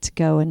morning I had to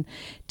go and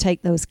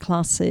take those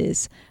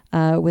classes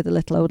with a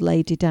little old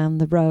lady down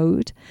the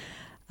road.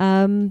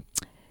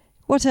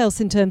 What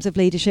else in terms of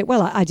leadership?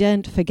 Well, I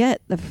don't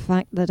forget the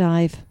fact that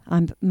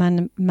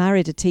I'm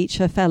married a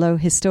teacher, fellow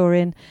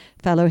historian,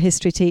 fellow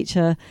history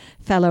teacher,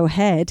 fellow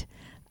head.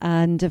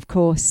 And of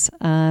course,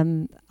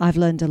 I've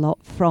learned a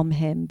lot from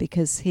him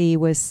because he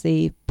was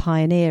the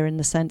pioneer in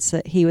the sense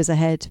that he was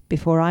ahead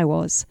before I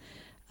was.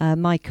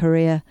 My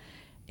career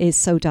is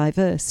so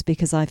diverse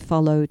because I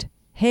followed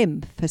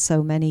him for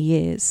so many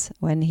years.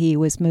 When he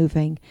was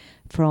moving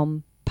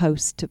from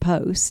post to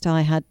post,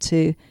 I had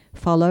to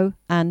follow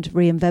and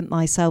reinvent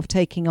myself,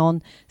 taking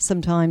on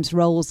sometimes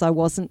roles I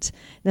wasn't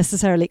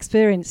necessarily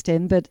experienced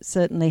in, but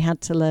certainly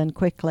had to learn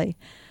quickly.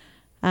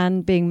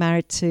 And being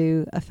married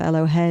to a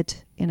fellow head,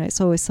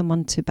 it's always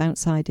someone to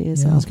bounce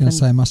ideas off. I was going to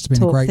say, it must have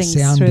been a great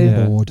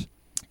sounding board.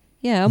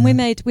 Yeah, and we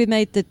made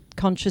the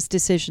conscious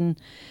decision,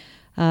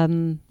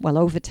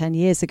 over 10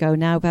 years ago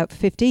now, about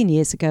 15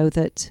 years ago,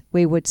 that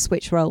we would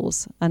switch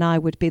roles, and I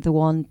would be the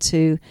one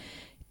to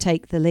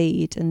take the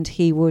lead and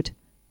he would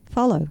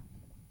follow.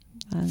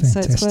 So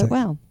it's worked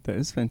well. That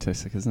is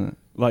fantastic, isn't it?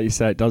 Like you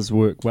say, it does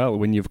work well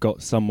when you've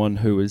got someone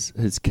who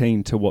is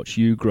keen to watch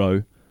you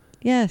grow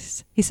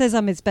Yes. He says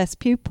I'm his best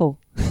pupil.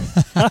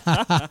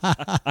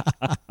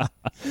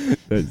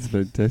 That's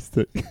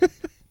fantastic.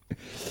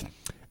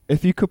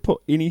 If you could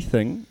put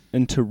anything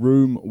into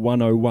room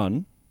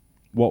 101,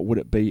 what would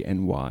it be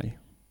and why?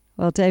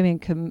 Well, Damien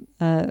can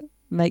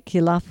make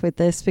you laugh with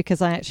this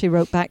because I actually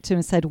wrote back to him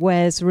and said,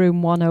 where's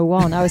room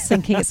 101? I was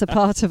thinking it's a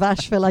part of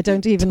Ashville. I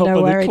don't even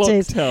know where it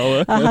is.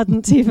 Tower. I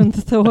hadn't even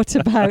thought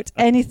about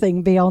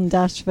anything beyond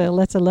Ashville,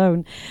 let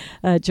alone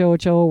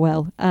George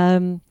Orwell.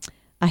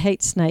 I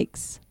hate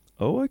snakes.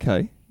 Oh,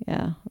 okay.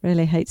 Yeah,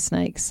 really hate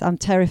snakes. I'm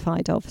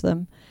terrified of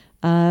them.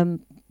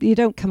 You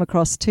don't come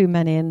across too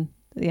many in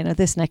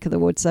this neck of the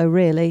woods, though,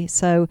 really.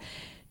 So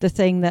the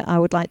thing that I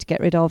would like to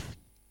get rid of,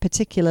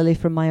 particularly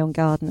from my own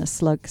garden, are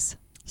slugs.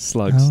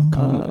 Slugs.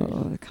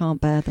 I can't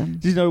bear them.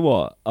 Do you know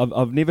what?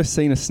 I've never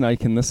seen a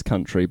snake in this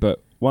country,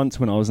 but once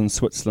when I was in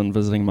Switzerland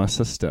visiting my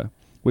sister,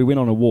 we went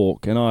on a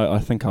walk, and I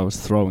think I was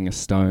throwing a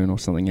stone or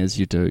something, as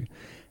you do,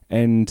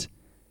 and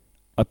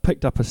I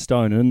picked up a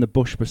stone, and in the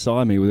bush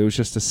beside me there was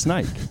just a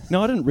snake.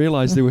 Now, I didn't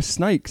realise there were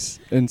snakes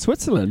in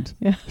Switzerland.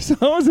 Yeah. So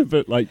I was a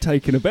bit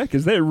taken aback.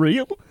 Is that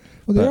real?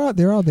 Well,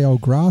 there are the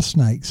old grass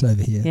snakes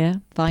over here. Yeah,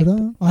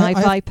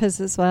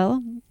 vipers as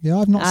well. Yeah,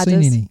 I've not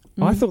Adders. seen any.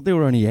 I thought there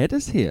were only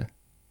adders here.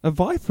 A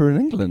viper in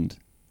England.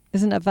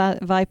 Isn't a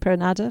viper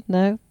an adder?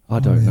 No. I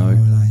don't know.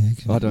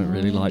 No, I don't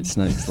really like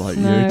snakes like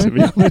No. you, to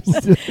be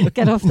honest.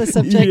 Get off the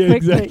subject yeah,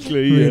 quickly.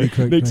 Exactly. Really Yeah.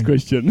 quickly. Next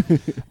question.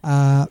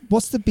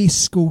 What's the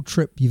best school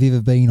trip you've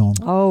ever been on?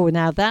 Oh,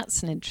 now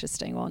that's an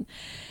interesting one.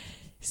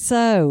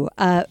 So,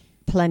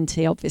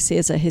 plenty, obviously,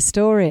 as a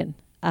historian.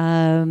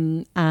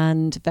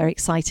 And very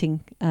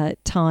exciting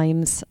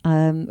times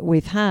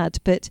we've had.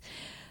 But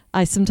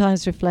I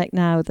sometimes reflect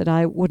now that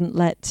I wouldn't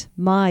let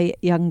my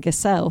younger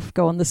self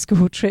go on the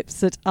school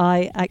trips that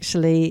I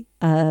actually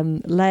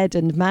led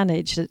and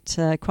managed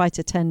at quite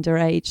a tender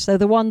age. So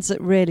the ones that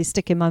really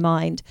stick in my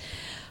mind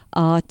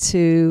are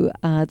to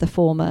the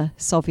former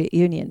Soviet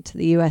Union, to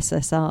the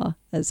USSR,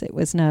 as it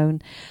was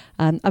known.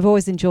 I've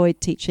always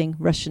enjoyed teaching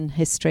Russian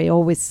history,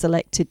 always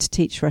selected to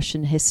teach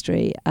Russian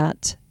history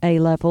at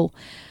A-level.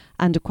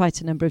 And quite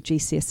a number of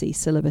GCSE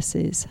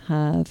syllabuses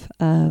have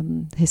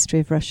history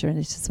of Russia in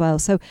it as well.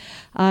 So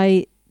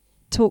I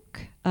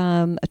took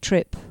a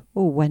trip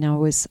when I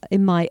was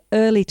in my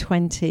early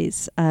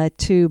 20s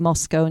to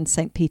Moscow and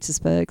St.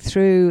 Petersburg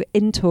through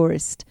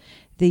Intourist,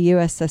 the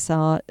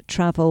USSR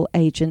travel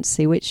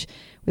agency, which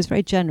was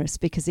very generous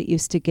because it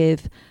used to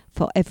give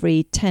for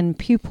every 10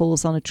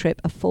 pupils on a trip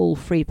a full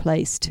free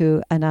place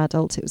to an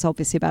adult. It was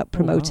obviously about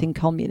promoting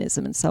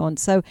communism and so on.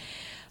 So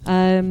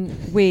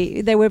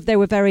they were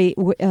very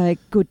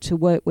good to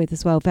work with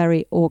as well,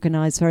 very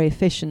organised, very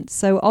efficient.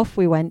 So off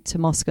we went to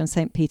Moscow and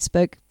St.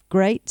 Petersburg.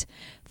 Great,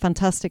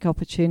 fantastic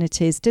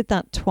opportunities. Did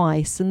that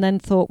twice and then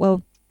thought,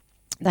 well,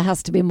 there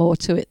has to be more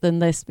to it than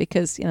this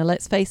because,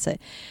 let's face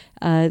it,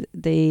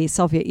 the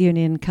Soviet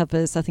Union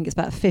covers, I think it's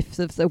about a fifth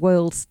of the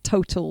world's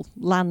total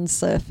land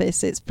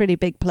surface. It's a pretty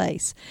big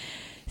place.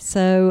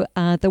 So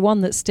the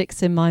one that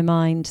sticks in my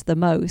mind the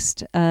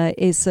most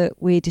is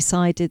that we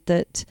decided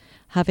that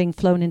having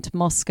flown into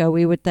Moscow,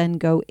 we would then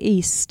go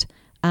east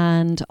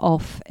and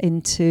off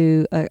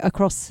into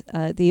across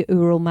the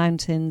Ural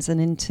Mountains and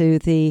into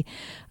the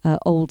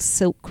old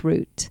Silk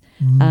Route.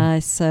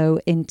 So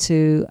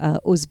into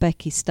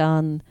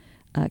Uzbekistan,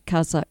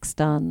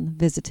 Kazakhstan,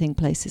 visiting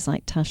places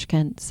like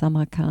Tashkent,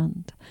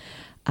 Samarkand,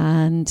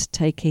 and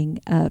taking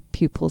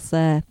pupils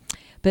there.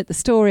 But the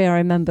story I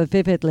remember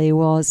vividly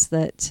was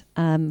that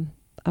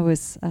I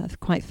was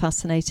quite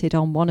fascinated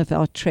on one of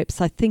our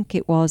trips. I think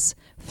it was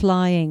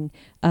flying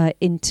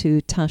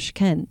into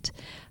Tashkent,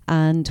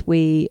 and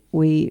we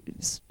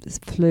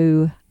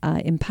flew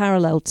in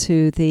parallel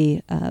to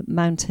the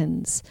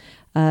mountains,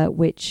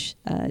 which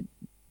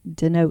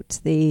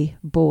denote the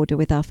border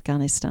with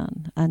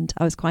Afghanistan, and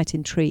I was quite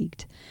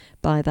intrigued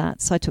by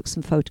that. So I took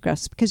some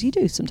photographs because you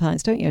do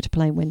sometimes, don't you, at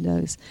plane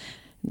windows?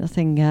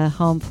 Nothing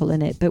harmful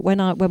in it. But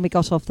when we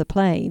got off the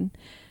plane,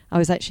 I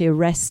was actually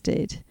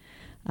arrested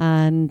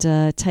and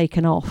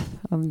taken off.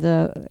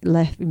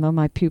 Left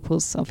my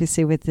pupils,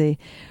 obviously,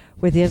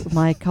 with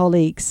my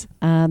colleagues,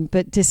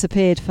 but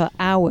disappeared for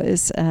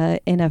hours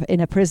in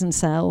a prison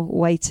cell,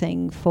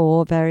 waiting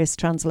for various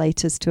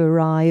translators to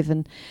arrive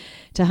and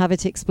to have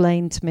it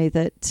explained to me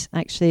that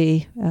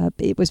actually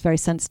it was very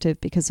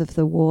sensitive because of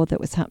the war that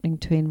was happening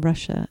between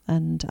Russia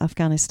and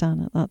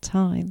Afghanistan at that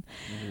time.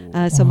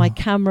 So my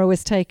camera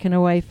was taken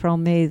away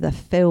from me, the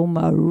film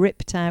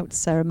ripped out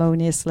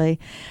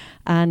ceremoniously,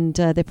 and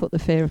they put the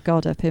fear of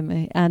God up in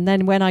me. And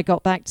then when I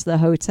got back to the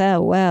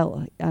hotel,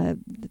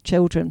 the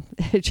children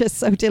are just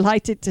so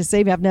delighted to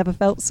see me. I've never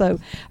felt so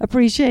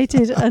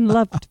appreciated and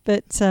loved.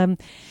 But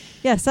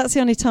yes, that's the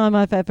only time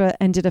I've ever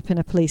ended up in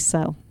a police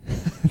cell.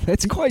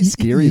 That's quite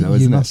scary, though,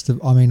 isn't you must have.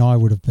 I mean, I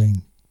would have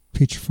been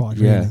petrified.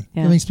 Really.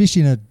 Yeah. I mean,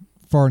 especially in a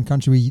foreign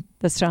country where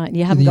that's right.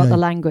 You haven't got the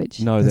language.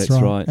 No, that's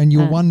right. And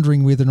you're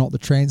wondering whether or not the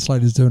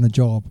translator's doing a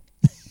job.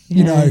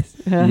 Getting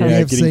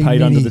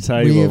paid under the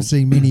table. We have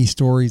seen many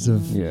stories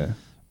of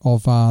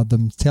of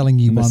them telling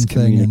you one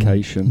thing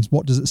and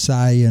what does it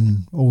say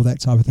and all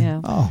that type of thing.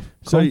 Yeah. Oh,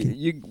 so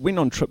you went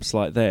on trips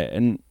like that,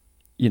 and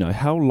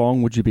how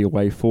long would you be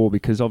away for?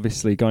 Because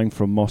obviously going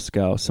from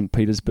Moscow, St.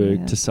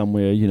 Petersburg to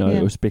somewhere,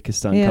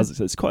 Uzbekistan,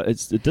 Kazakhstan,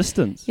 it's a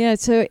distance. Yeah,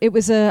 so it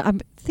was I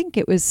think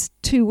it was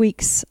 2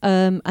 weeks,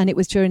 and it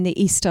was during the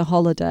Easter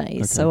holidays.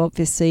 Okay. So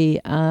obviously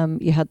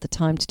you had the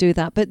time to do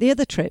that. But the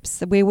other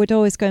trips, we would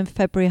always go in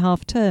February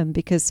half term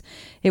because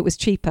it was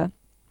cheaper.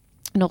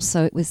 And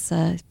also it was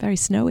very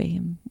snowy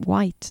and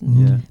white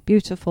and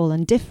beautiful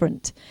and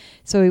different.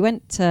 So we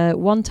went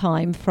one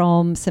time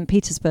from St.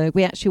 Petersburg.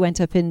 We actually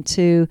went up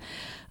into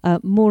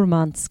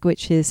Murmansk,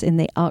 which is in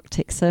the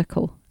Arctic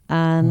Circle.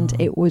 And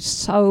it was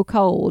so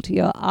cold.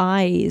 Your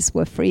eyes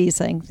were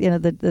freezing,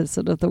 the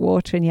sort of the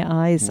water in your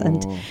eyes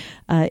and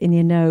in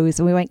your nose.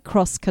 And we went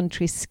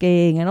cross-country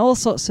skiing and all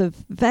sorts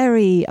of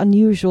very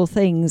unusual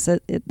things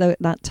at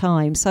that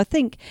time. So I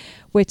think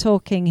we're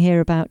talking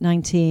here about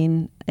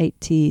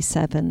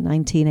 1987,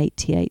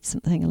 1988,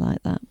 something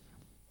like that.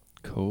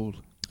 Cool.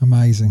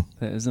 Amazing.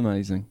 That is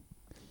amazing.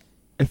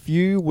 If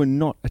you were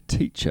not a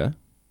teacher,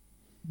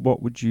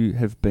 what would you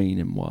have been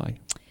and why?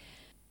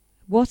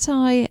 What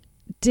I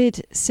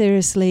did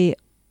seriously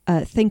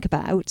think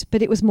about,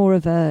 but it was more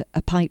of a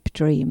pipe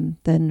dream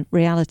than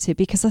reality,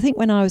 because I think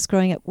when I was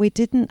growing up we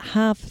didn't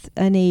have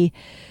any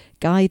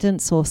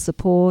guidance or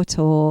support,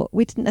 or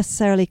we didn't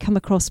necessarily come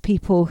across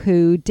people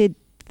who did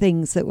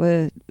things that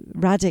were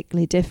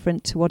radically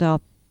different to what our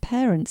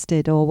parents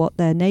did or what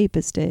their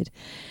neighbours did.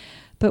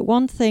 But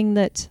one thing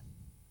that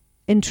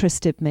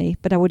interested me,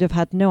 but I would have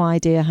had no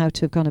idea how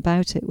to have gone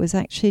about it, was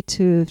actually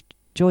to have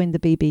joined the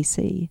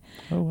BBC.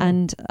 Oh, wow.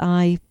 And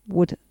I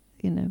would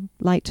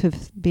like to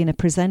have been a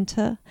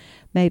presenter,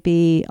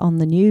 maybe on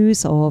the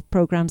news or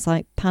programs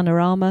like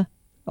Panorama.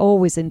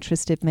 Always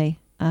interested me.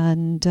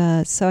 And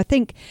so I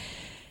think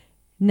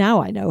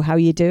now I know how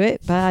you do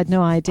it, but I had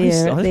no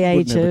idea at the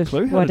age of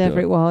whatever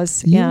it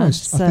was.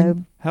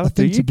 How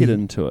do you get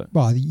into it?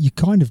 Well, you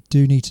kind of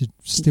do need to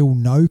still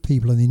know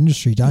people in the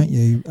industry, don't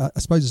you? I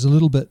suppose it's a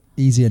little bit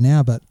easier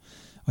now, but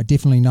I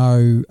definitely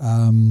know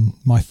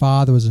my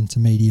father was into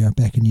media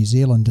back in New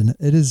Zealand, and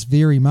it is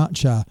very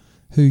much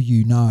who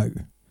you know.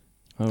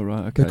 Oh,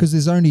 right, okay. Because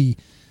there's only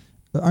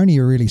a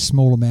really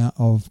small amount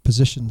of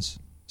positions.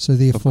 So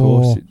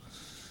therefore,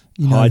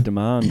 high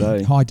demand,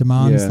 high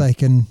demands, they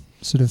can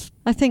sort of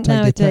I think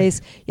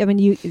nowadays,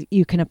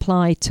 you can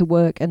apply to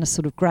work in a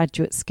sort of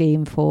graduate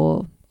scheme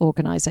for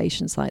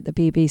organisations like the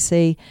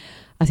BBC.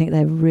 I think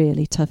they're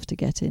really tough to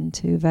get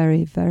into,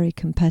 very, very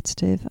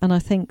competitive. And I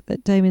think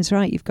that Damien's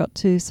right. You've got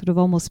to sort of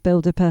almost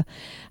build up a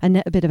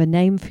bit of a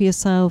name for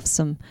yourself,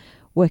 some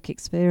work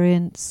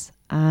experience,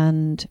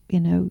 and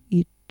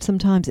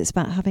sometimes it's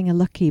about having a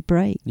lucky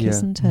break,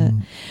 isn't it?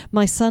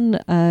 My son,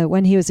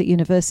 when he was at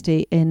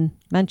university in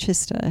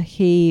Manchester,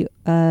 he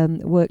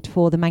worked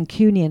for the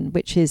Mancunian,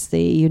 which is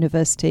the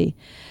university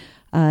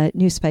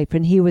newspaper,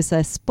 and he was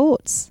their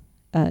sports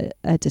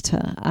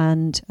editor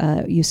and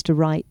used to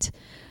write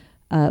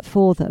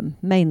for them,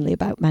 mainly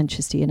about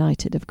Manchester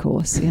United, of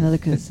course,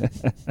 because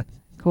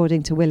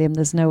according to William,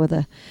 there's no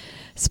other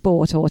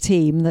sport or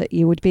team that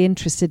you would be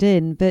interested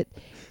in. But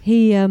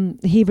he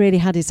really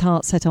had his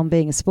heart set on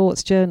being a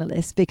sports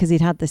journalist because he'd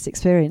had this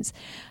experience.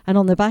 And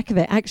on the back of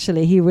it,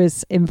 actually, he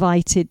was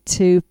invited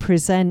to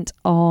present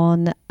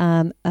on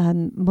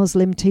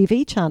Muslim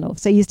TV channel.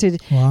 So he used to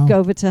go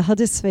over to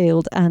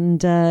Huddersfield and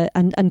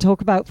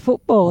talk about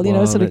football,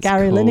 sort of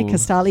Gary Lineker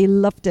style. He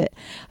loved it.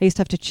 I used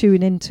to have to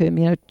tune into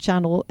him,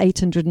 channel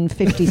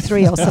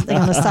 853 or something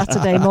on a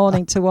Saturday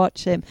morning to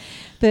watch him.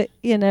 But,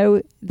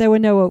 there were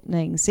no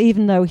openings.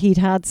 Even though he'd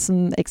had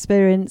some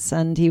experience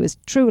and he was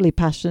truly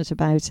passionate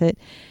about it,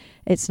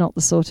 it's not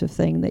the sort of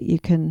thing that you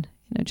can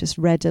just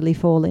readily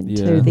fall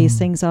into. These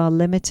things are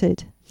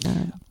limited.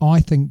 I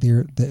think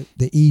they're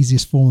the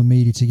easiest form of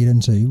media to get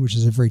into, which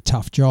is a very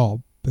tough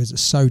job because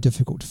it's so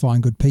difficult to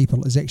find good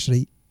people, is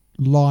actually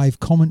live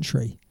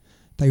commentary.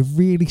 They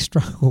really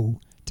struggle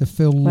to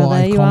fill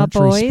live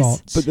commentary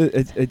spots. But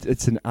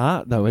it's an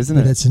art though, isn't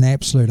it? But it's an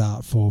absolute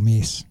art form,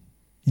 yes.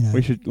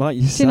 We should, like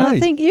you say. Do you not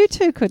think you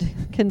two could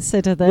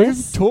consider this?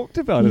 We've talked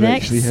about it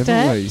actually,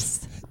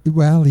 haven't we?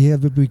 Well, yeah,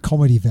 but with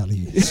comedy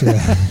value. So,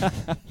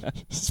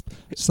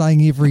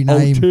 saying every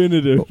name of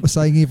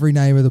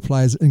the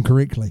players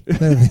incorrectly.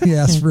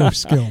 That's real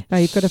skill. No,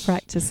 you've got to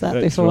practice that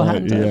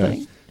beforehand, I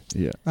think.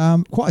 Yeah.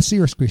 Quite a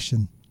serious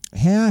question.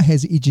 How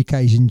has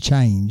education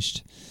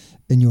changed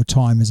in your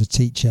time as a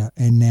teacher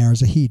and now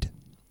as a head?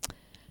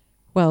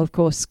 Well, of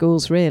course,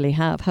 schools really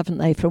haven't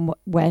they? From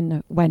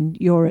when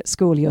you're at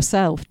school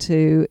yourself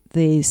to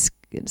the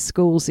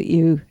schools that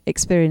you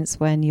experience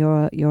when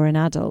you're an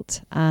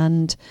adult,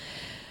 and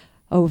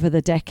over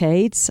the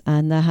decades,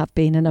 and there have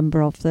been a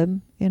number of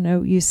them.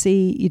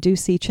 You do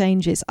see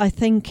changes. I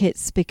think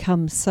it's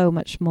become so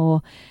much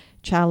more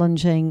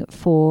challenging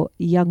for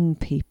young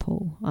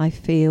people. I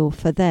feel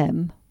for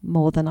them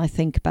more than I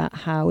think about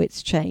how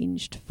it's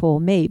changed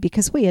for me,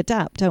 because we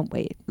adapt, don't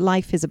we?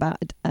 Life is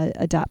about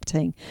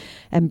adapting,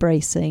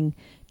 embracing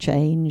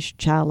change,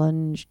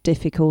 challenge,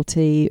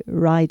 difficulty,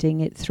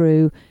 riding it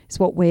through. It's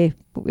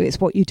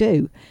what you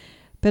do.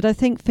 But I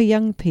think for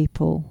young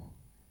people,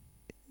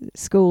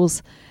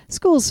 schools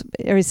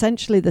are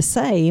essentially the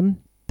same,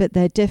 but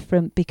they're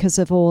different because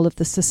of all of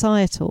the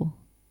societal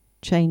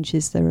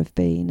changes there have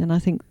been. And I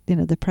think,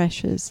 the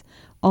pressures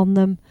on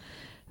them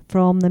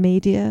from the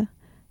media,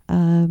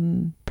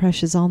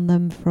 pressures on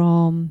them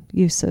from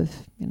use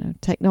of,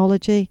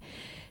 technology,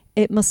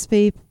 it must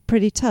be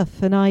pretty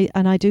tough. And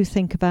I do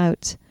think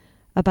about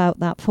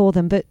that for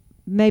them. But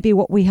maybe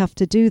what we have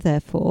to do,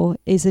 therefore,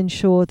 is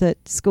ensure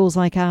that schools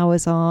like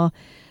ours are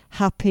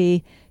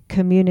happy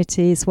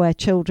communities where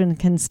children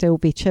can still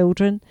be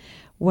children,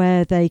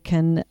 where they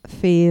can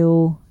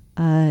feel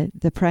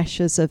the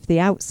pressures of the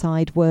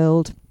outside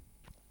world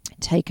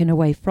taken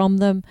away from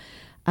them,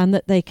 and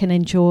that they can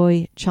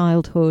enjoy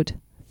childhood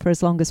for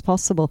as long as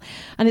possible.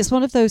 And it's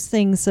one of those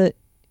things that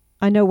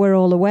I know we're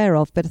all aware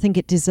of, but I think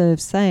it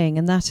deserves saying,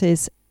 and that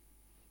is,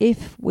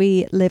 if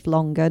we live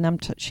longer, and I'm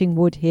touching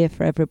wood here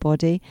for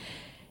everybody,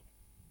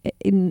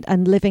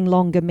 and living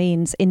longer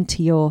means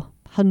into your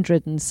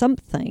 100 and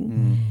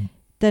something,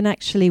 then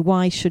actually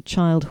why should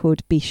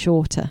childhood be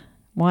shorter?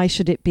 Why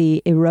should it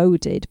be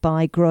eroded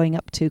by growing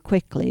up too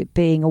quickly,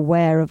 being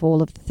aware of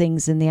all of the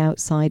things in the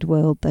outside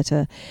world that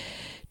are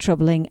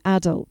troubling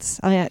adults?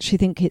 I actually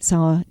think it's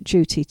our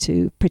duty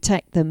to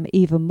protect them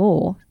even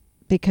more,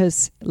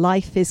 because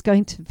life is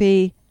going to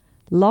be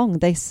long.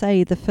 They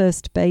say the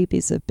first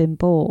babies have been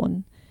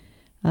born,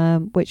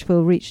 which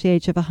will reach the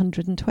age of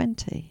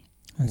 120.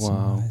 That's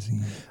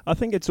amazing. I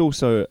think it's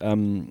also,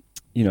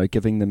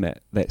 giving them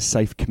that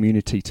safe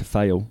community to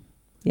fail.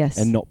 Yes.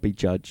 And not be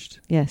judged.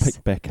 Yes.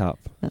 Picked back up.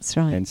 That's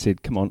right. And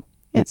said, come on,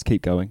 let's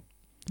keep going.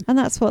 And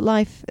that's what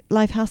life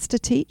has to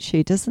teach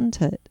you,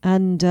 doesn't it?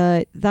 And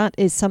that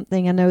is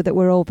something I know that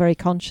we're all very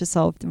conscious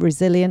of.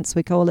 Resilience,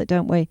 we call it,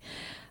 don't we?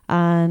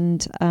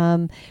 And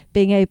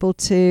being able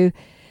to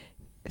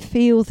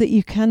feel that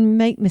you can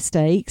make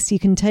mistakes, you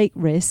can take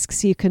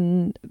risks, you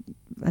can,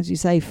 as you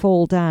say,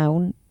 fall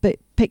down, but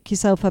pick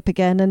yourself up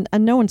again,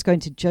 and no one's going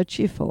to judge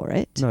you for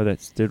it. No,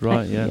 that's dead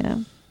right,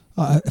 yeah.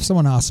 If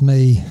someone asked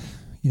me,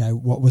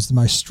 what was the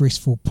most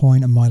stressful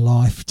point in my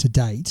life to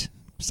date,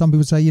 some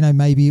people say,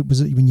 maybe it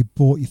was when you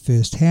bought your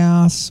first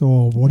house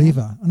or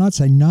whatever. And I'd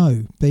say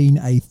no, being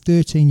a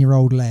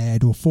 13-year-old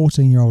lad or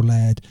 14-year-old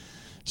lad,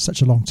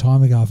 such a long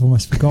time ago, I've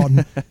almost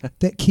forgotten,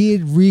 that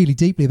cared really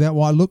deeply about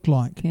what I looked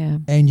like. Yeah.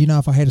 And,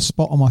 if I had a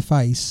spot on my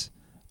face,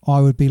 I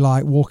would be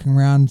like walking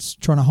around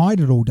trying to hide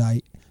it all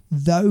day.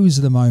 Those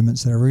are the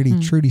moments that are really,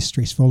 truly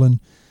stressful. And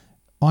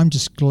I'm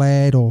just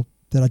glad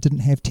that I didn't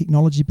have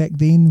technology back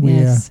then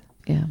where,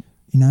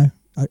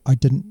 I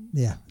didn't,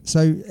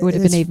 So it would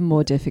have been even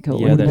more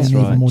difficult. Yeah, that's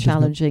right. More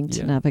challenging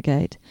to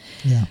navigate.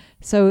 Yeah.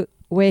 So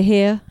we're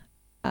here,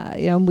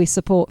 and we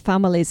support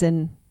families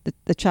in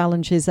the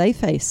challenges they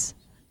face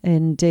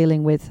in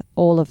dealing with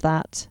all of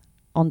that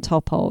on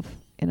top of,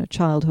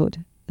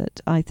 childhood.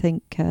 That I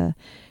think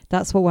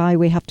that's why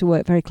we have to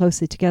work very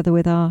closely together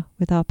with our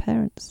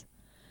parents.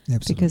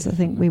 Absolutely. Because I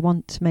think we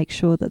want to make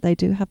sure that they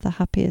do have the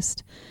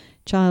happiest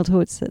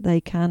childhoods that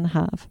they can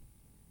have.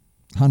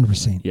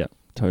 100%. Yeah,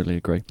 totally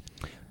agree.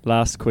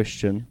 Last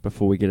question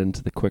before we get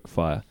into the quick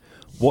fire.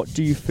 What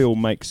do you feel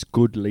makes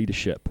good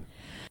leadership?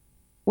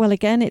 Well,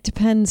 again, it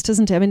depends,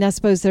 doesn't it? I mean, I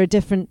suppose there are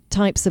different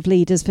types of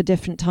leaders for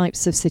different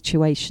types of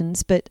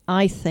situations, but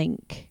I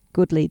think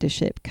good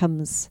leadership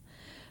comes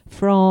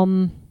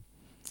from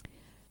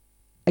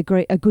a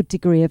good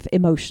degree of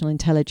emotional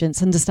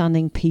intelligence,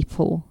 understanding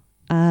people,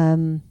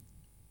 knowing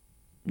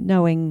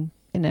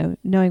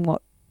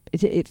what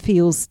it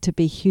feels to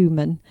be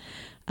human,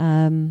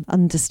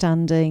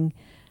 understanding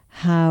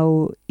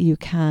how you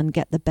can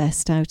get the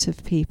best out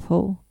of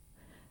people.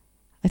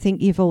 I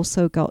think you've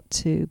also got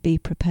to be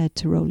prepared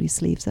to roll your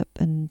sleeves up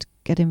and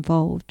get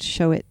involved,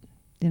 show it,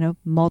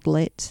 model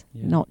it,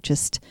 not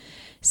just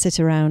sit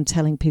around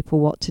telling people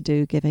what to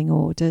do, giving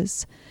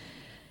orders.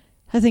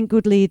 I think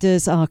good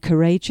leaders are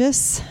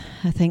courageous.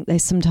 I think they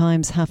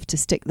sometimes have to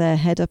stick their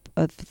head up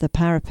of the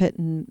parapet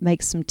and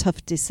make some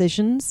tough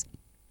decisions,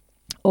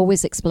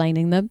 always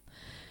explaining them,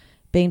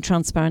 being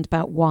transparent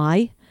about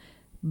why,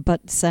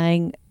 but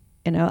saying,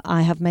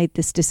 I have made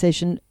this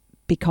decision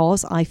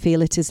because I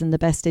feel it is in the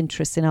best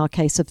interest, in our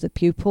case, of the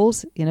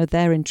pupils.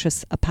 Their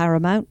interests are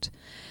paramount.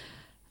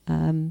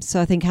 So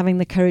I think having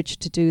the courage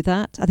to do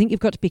that. I think you've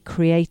got to be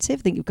creative.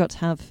 I think you've got to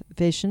have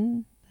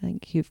vision. I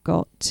think you've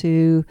got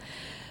to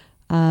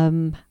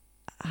have,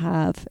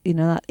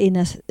 that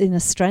inner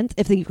strength.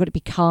 I think you've got to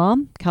be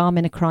calm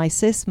in a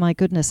crisis. My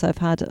goodness, I've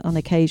had on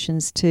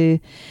occasions to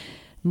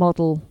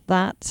model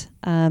that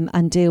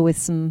and deal with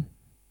some,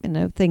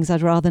 things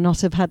I'd rather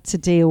not have had to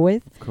deal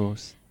with. Of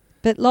course.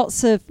 But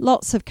lots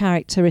of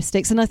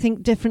characteristics, and I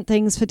think different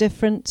things for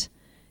different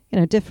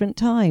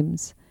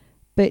times.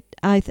 But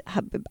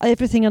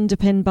everything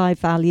underpinned by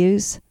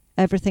values,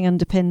 everything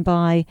underpinned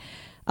by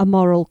a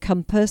moral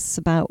compass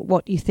about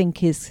what you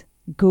think is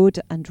good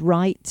and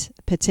right,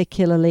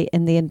 particularly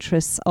in the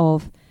interests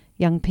of,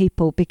 young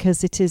people,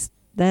 because it is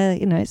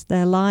it's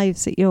their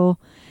lives that you're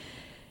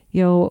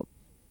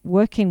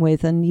working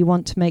with, and you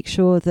want to make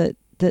sure that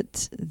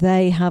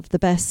they have the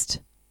best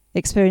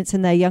experience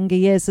in their younger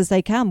years as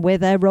they can. We're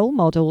their role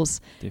models.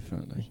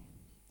 Definitely.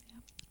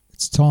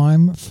 It's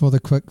time for the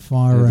quick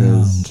fire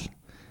round.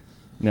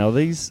 Now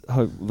these,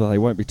 they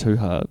won't be too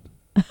hard,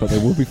 but they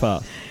will be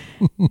fast.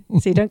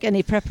 So you don't get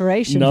any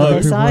preparation No for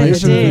this either,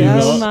 do you? preparation.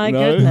 Oh my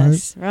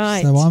goodness.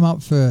 Right. So I'm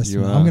up first.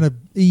 You I'm are. going to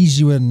ease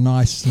you in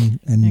nice and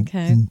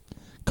Okay.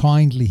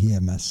 kindly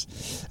here, miss.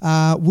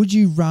 Would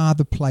you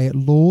rather play at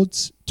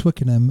Lord's,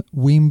 Twickenham,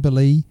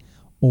 Wembley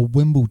or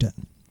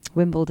Wimbledon?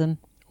 Wimbledon.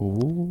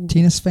 Ooh.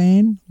 Tennis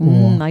fan?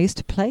 Or I used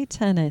to play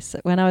tennis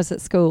when I was at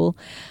school,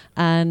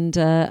 and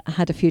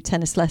had a few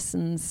tennis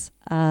lessons.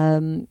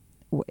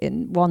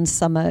 In one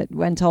summer,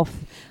 went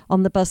off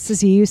on the bus,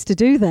 as you used to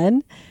do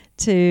then,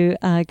 to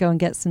go and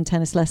get some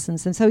tennis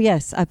lessons. And so,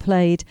 yes, I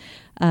played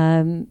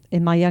in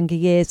my younger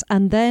years.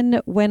 And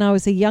then when I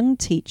was a young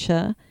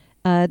teacher,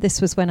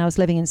 this was when I was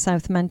living in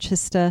South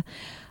Manchester,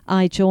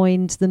 I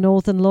joined the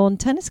Northern Lawn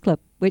Tennis Club,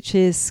 which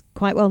is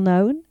quite well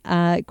known.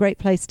 Great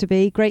place to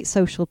be, great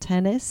social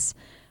tennis.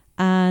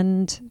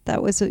 And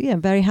that was,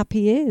 very happy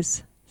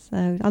years.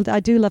 So I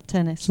do love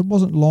tennis. So it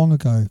wasn't long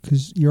ago,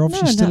 because you're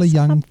obviously still a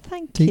young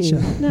thank teacher.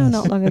 You. No,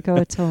 not long ago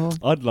at all.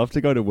 I'd love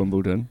to go to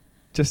Wimbledon.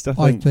 Just to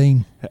I've think.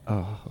 been.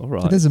 Oh, all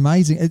right. It is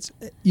amazing. It's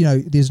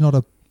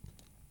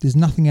there's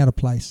nothing out of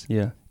place.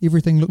 Yeah.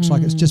 Everything looks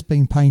like it's just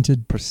been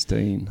painted.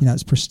 Pristine.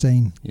 It's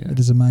pristine. Yeah. It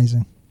is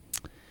amazing.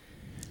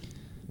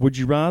 Would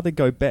you rather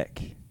go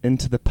back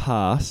into the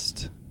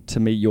past to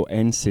meet your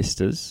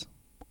ancestors,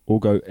 or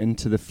go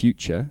into the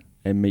future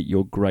and meet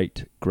your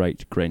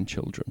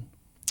great-great-grandchildren?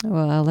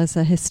 Well, as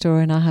a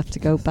historian, I have to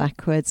go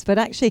backwards. But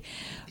actually,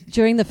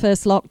 during the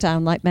first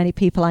lockdown, like many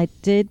people, I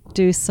did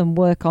do some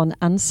work on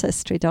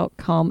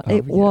Ancestry.com.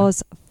 It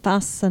was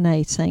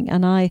fascinating.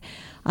 And I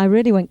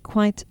really went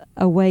quite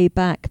a way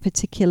back,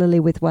 particularly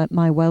with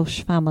my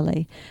Welsh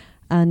family.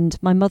 And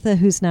my mother,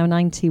 who's now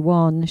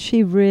 91,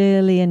 she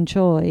really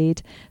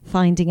enjoyed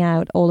finding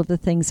out all of the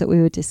things that we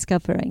were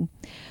discovering.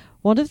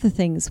 One of the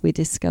things we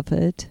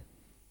discovered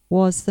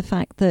was the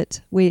fact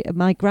that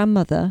my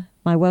grandmother,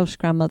 my Welsh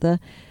grandmother,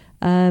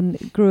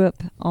 grew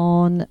up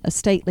on a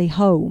stately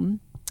home.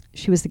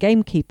 She was the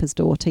gamekeeper's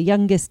daughter,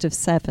 youngest of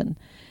 7.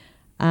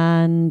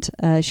 And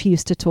she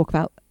used to talk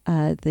about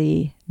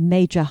the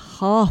Major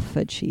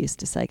Harford, she used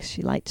to say, because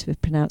she liked to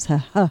pronounce her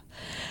huh.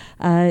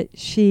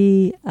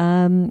 She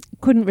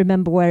couldn't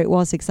remember where it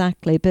was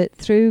exactly, but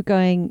through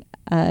going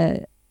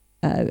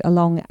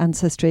along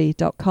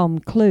Ancestry.com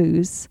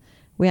clues,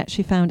 we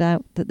actually found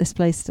out that this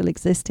place still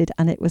existed,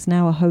 and it was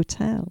now a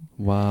hotel.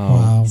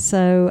 Wow.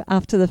 So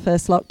after the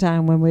first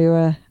lockdown, when we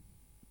were,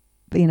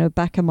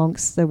 back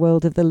amongst the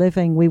world of the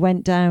living, we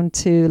went down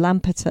to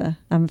Lampeter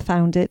and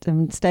found it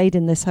and stayed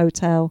in this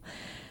hotel.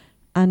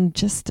 And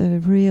just a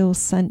real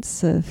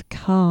sense of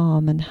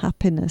calm and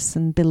happiness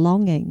and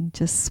belonging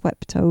just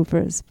swept over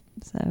us.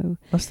 So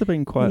must have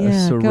been quite a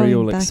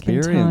surreal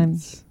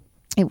experience.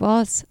 It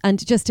was.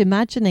 And just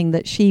imagining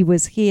that she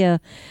was here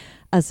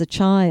as a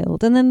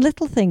child. And then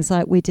little things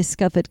like we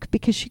discovered,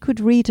 because she could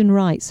read and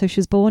write. So she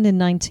was born in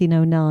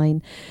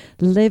 1909,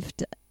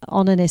 lived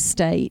on an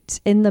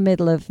estate in the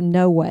middle of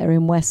nowhere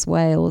in West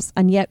Wales,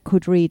 and yet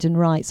could read and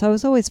write. So I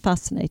was always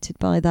fascinated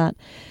by that,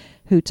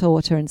 who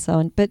taught her and so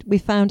on. But we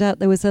found out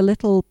there was a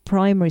little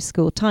primary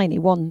school, tiny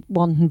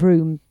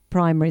one-room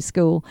primary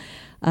school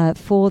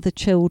for the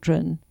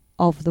children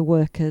of the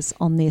workers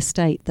on the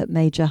estate that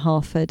Major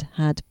Harford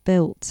had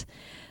built.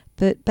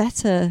 But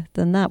better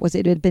than that was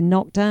it had been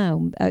knocked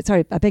down. I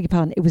beg your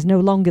pardon, it was no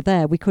longer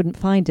there. We couldn't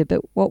find it.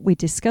 But what we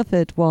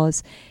discovered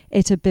was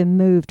it had been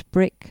moved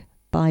brick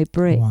by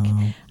brick.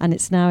 Wow. And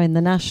it's now in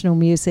the National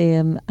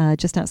Museum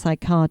just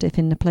outside Cardiff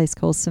in a place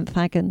called St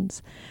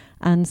Fagans.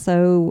 And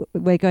so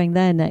we're going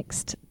there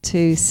next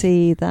to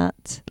see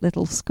that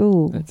little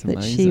school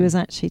that she was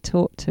actually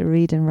taught to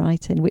read and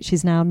write in, which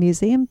is now a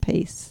museum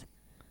piece.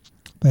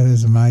 That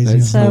is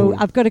amazing. So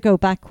I've got to go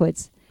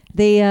backwards.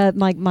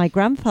 My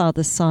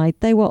grandfather's side,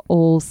 they were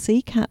all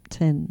sea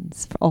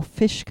captains off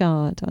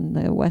Fishguard on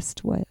the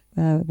West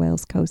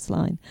Wales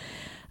coastline.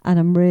 And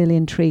I'm really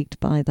intrigued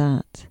by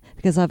that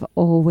because I've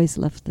always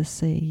loved the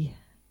sea.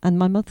 And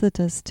my mother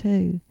does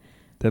too.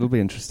 That'll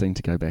be interesting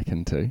to go back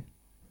into.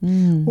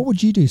 What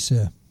would you do,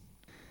 sir?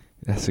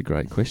 That's a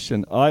great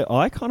question.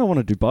 I kind of want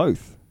to do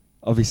both.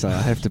 Obviously, I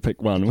have to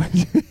pick one.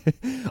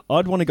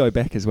 I'd want to go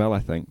back as well, I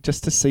think,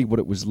 just to see what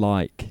it was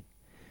like.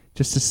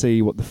 Just to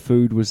see what the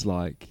food was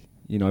like,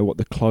 what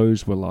the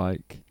clothes were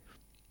like.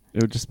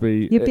 It would just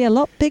be... You'd be a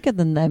lot bigger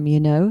than them,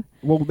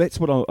 Well,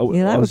 that's what I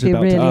that was would be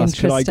about really to ask.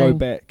 Could I go interesting.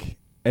 back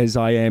as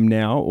I am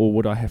now, or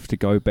would I have to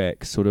go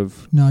back sort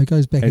of... No, it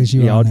goes back as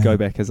you are now. Yeah, I'd go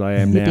back as I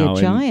am You'd now. be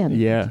a giant,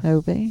 yeah.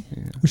 Toby.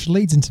 Yeah. Which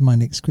leads into my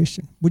next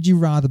question. Would you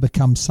rather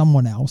become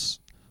someone else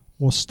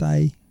or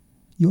stay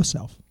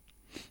yourself?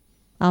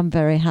 I'm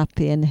very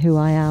happy in who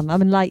I am. I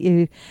mean, like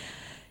you,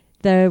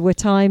 there were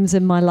times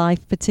in my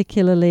life,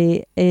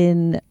 particularly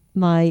in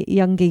my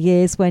younger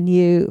years when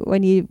you're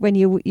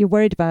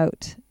worried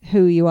about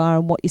who you are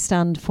and what you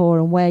stand for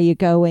and where you're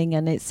going,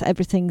 and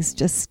everything's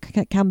just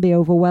can be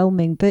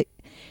overwhelming, but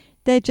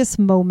they're just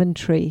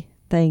momentary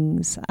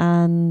things.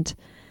 And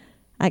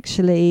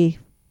actually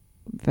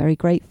very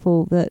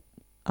grateful that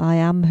I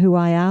am who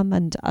I am,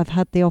 and I've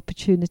had the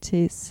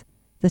opportunities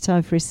that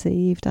I've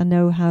received. I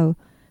know how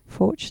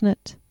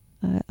fortunate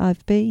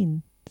I've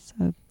been.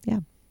 So yeah,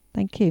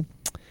 thank you.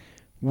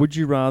 Would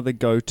you rather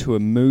go to a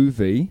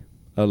movie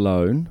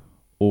alone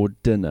or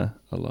dinner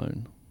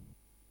alone?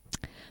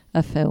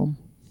 A film.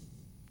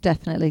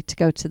 Definitely to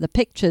go to the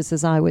pictures,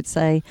 as I would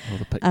say. Oh,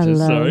 the pictures,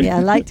 alone. sorry. Yeah,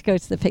 I like to go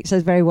to the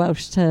pictures. Very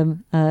Welsh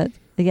term. I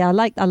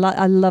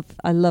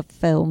love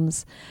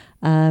films.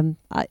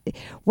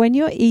 When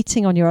you're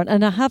eating on your own,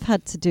 and I have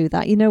had to do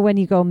that, when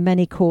you go on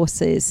many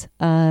courses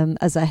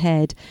as a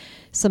head,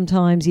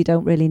 sometimes you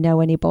don't really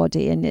know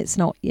anybody, and it's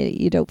not,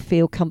 you don't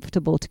feel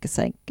comfortable to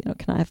say, can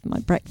I have my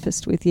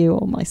breakfast with you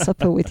or my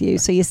supper with you?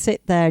 So you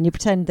sit there and you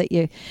pretend that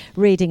you're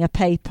reading a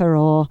paper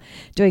or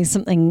doing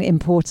something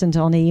important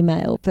on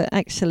email, but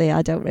actually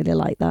I don't really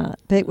like that.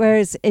 But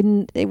whereas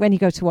when you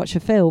go to watch a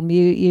film,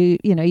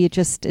 you're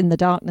just in the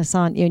darkness,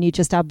 aren't you? And you're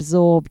just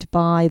absorbed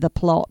by the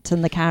plot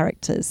and the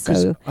characters.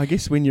 So I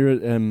guess when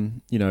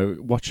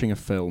you're watching a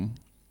film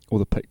or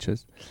the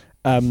pictures,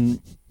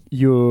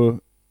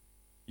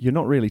 you're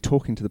not really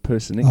talking to the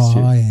person next to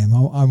you. I am.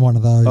 I'm one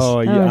of those.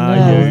 Oh, no.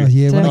 are you?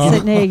 Yeah, don't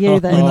sit near you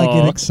then. When I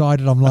get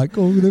excited, I'm like,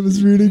 oh, that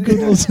was really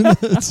good, wasn't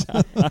it?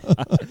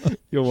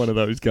 You're one of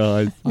those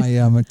guys. I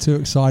am too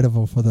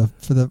excitable for the.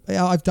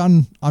 I've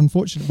done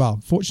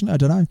fortunate. I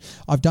don't know.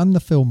 I've done the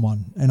film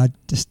one, and I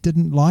just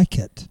didn't like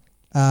it.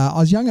 I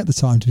was young at the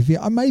time, to be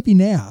fair. Maybe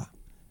now.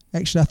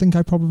 Actually, I think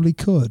I probably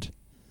could.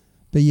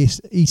 But yes,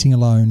 eating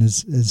alone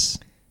is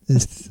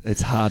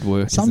it's hard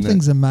work. Some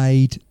things are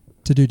made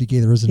to do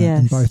together, isn't it?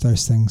 And both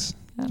those things,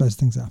 are.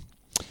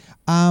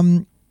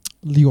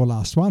 Your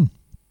last one.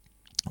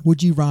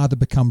 Would you rather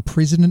become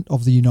President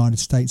of the United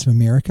States of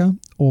America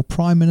or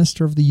Prime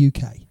Minister of the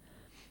UK?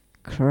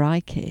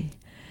 Crikey.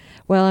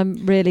 Well,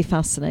 I'm really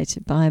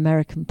fascinated by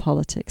American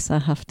politics, I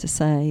have to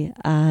say.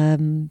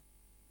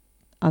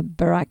 Barack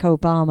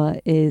Obama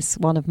is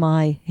one of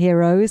my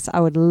heroes. I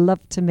would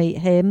love to meet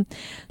him,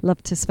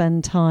 love to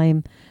spend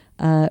time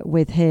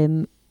with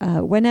him.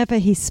 Whenever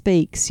he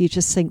speaks, you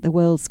just think the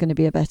world's going to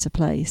be a better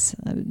place.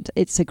 And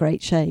it's a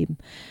great shame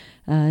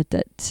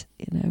that,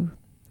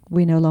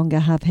 we no longer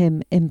have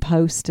him in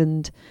post,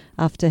 and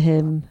after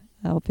him,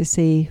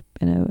 obviously,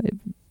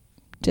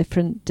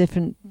 different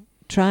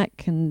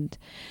track and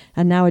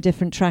now a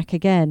different track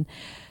again.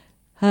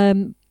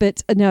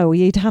 But no,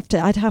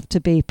 I'd have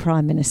to be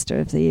Prime Minister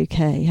of the UK,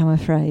 I'm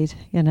afraid.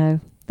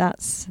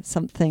 That's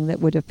something that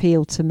would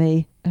appeal to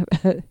me.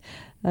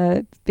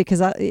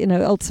 Because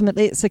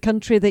ultimately it's a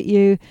country that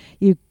you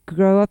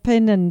grow up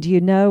in, and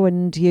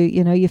and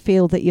you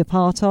feel that you're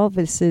part of.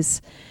 This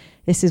is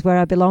where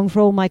I belong. For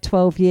all my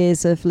 12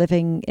 years of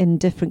living in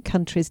different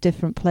countries,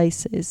 different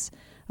places,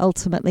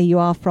 ultimately you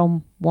are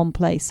from one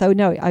place. So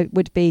no, I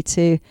would be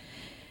to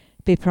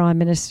be Prime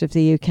Minister of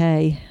the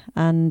UK,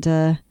 and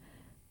I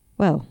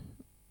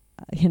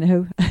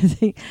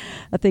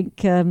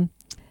think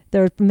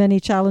there are many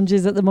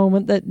challenges at the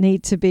moment that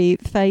need to be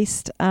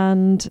faced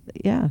and,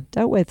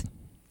 dealt with.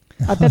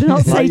 I better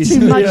not say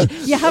too much.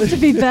 You have to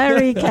be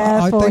very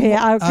careful here.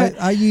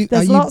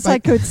 There's lots I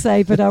could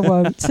say, but I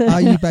won't. Are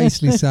you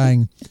basically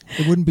saying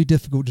it wouldn't be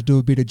difficult to do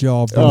a better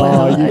job?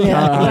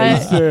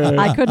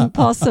 I couldn't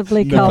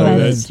possibly comment.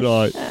 That's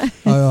right.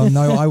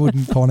 No, I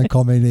wouldn't want to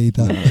comment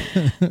either.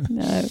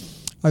 No.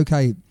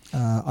 Okay,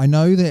 I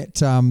know that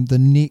the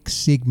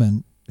next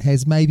segment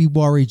has maybe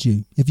worried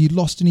you. Have you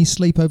lost any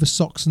sleep over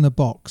socks in the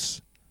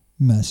box,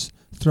 miss?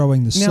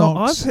 Throwing the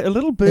socks. Now, a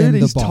little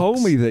birdie's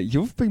told me that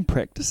you've been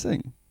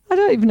practicing. I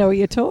don't even know what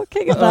you're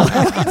talking about.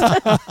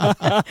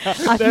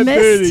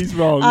 Birdie's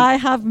wrong. I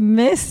have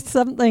missed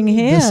something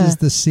here. This is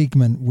the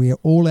segment where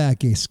all our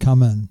guests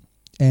come in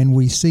and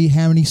we see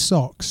how many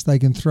socks they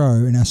can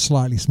throw in our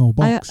slightly small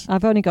box.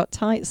 I've only got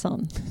tights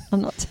on.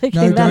 I'm not taking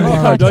No, them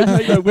off.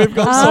 No, we've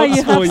got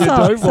socks for you.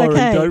 Socks.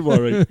 Don't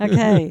worry.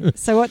 Okay,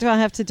 so what do I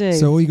have to do?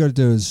 So all you got to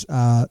do is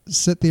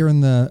sit there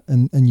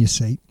in your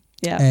seat.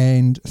 Yeah.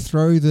 And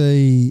throw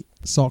the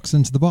socks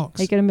into the box.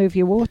 Are you going to move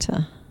your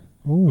water?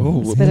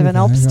 Oh, it's a bit of an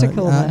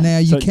obstacle there. Now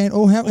you can't.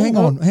 Oh, hang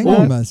on,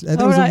 miss. That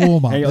was a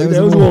warm up. That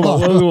was a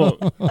warm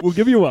up. We'll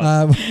give you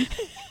one.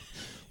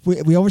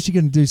 We're obviously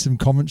going to do some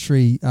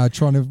commentary,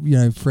 trying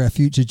to, for our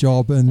future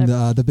job and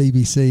the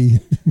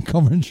BBC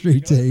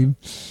commentary team.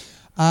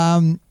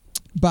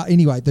 But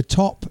anyway, the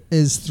top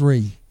is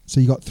 3.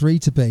 So you got 3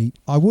 to beat.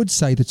 I would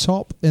say the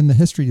top in the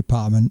history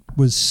department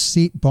was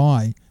set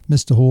by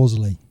Mr.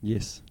 Horsley.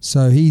 Yes.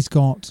 So he's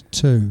got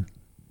 2.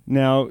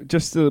 Now,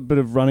 just a bit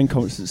of running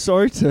comments.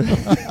 Sorry to...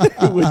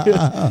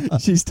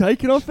 She's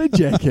taken off her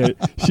jacket.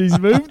 She's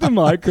moved the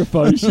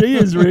microphone. She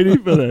is ready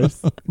for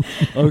this.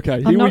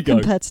 Okay, here we go. I'm not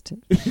competitive.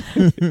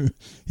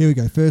 Here we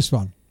go. First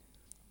one.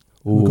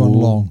 We've gone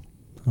long.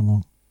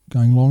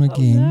 Going long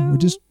again. No. We're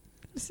just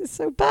This is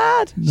so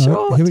bad. No,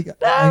 Short. here we go.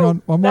 No, hang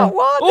on, one not more.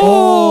 one.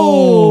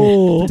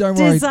 Oh, don't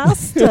worry.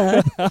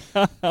 Disaster.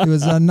 There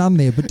was none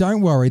there, but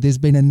don't worry. There's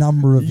been a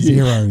number of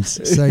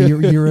zeros, so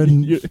you're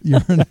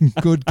in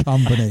good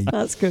company.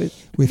 That's good.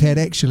 We've had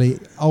actually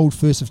old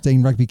first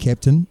 15 rugby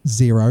captain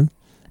 0,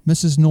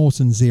 Mrs.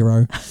 Norton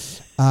 0.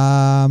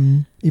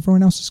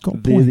 Everyone else has got a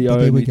point. They're the but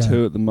there we only go.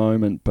 2 at the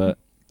moment, but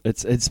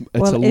it's a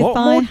Well, lot if more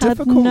I had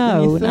difficult than you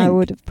known, think. I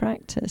would have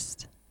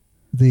practiced.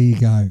 There you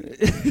go.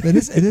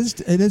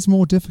 It is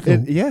more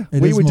difficult.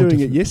 We were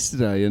doing it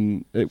yesterday,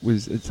 and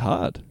it's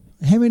hard.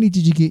 How many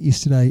did you get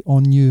yesterday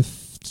on your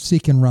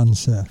second run,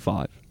 sir?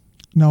 5.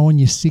 No, on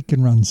your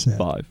second run, sir.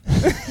 5.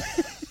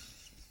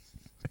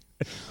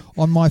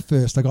 On my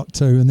first, I got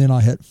 2, and then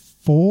I hit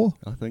 4.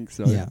 I think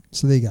so. Yeah.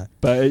 So there you go.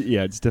 But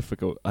it's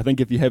difficult. I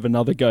think if you have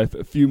another go,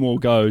 a few more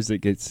goes,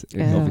 it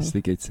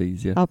obviously gets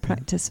easier. I'll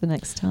practice for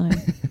next time.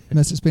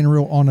 Miss, it's been a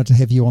real honour to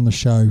have you on the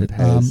show. It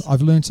has.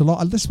 I've learnt a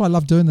lot. That's why I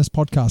love doing this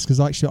podcast, because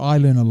actually I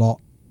learn a lot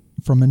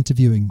from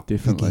interviewing the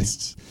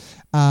guests.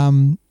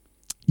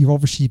 You've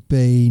obviously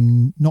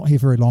been not here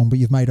very long, but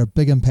you've made a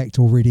big impact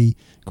already.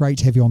 Great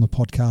to have you on the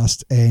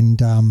podcast,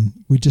 and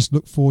we just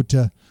look forward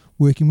to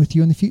working with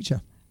you in the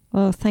future.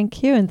 Well,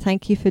 thank you, and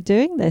thank you for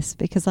doing this,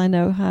 because I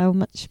know how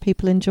much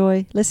people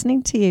enjoy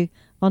listening to you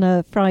on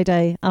a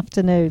Friday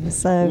afternoon.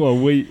 So, well,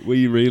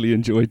 we really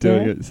enjoy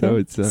doing it, so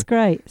it's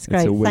great. It's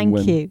great.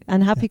 Thank you,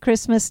 and happy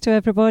Christmas to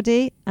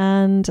everybody.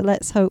 And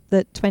let's hope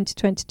that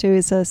 2022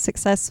 is a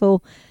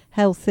successful,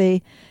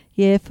 healthy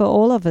year for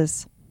all of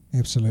us.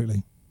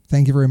 Absolutely.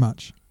 Thank you very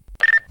much.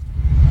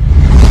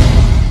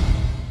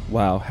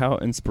 Wow, how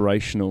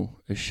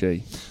inspirational is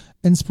she?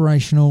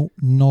 Inspirational,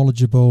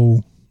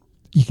 knowledgeable.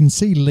 You can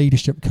see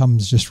leadership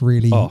comes just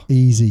really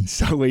easy.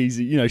 So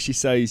easy. She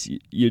says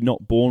you're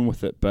not born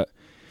with it, but,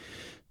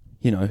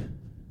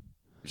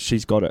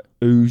 she's got it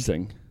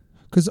oozing.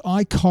 Because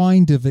I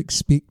kind of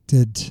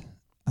expected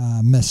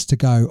Miss to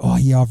go,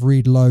 I've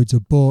read loads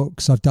of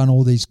books, I've done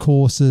all these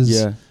courses.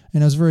 Yeah.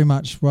 And it was very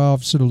much,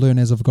 I've sort of learned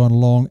as I've gone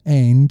along,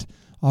 and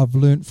I've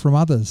learnt from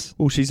others.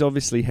 Well, she's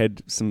obviously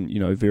had some,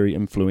 very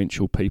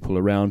influential people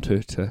around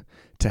her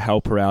to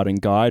help her out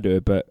and guide her,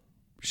 but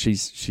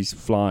she's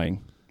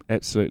flying.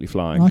 Absolutely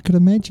flying. I could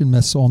imagine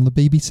Miss on the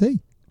BBC.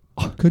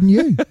 Couldn't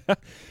you?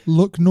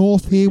 Look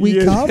north, here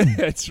we come.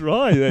 That's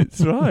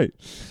right.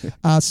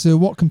 So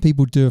what can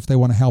people do if they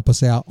want to help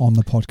us out on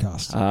the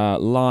podcast?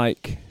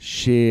 Like,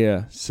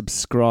 share,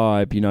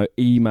 subscribe,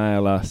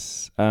 email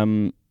us,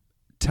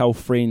 tell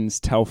friends,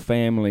 tell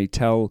family,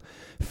 tell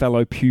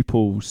fellow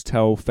pupils,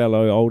 tell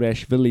fellow old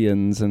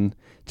Ashvillians, and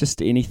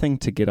just anything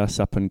to get us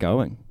up and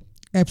going.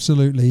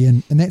 Absolutely,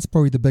 and that's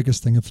probably the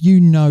biggest thing. If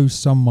you know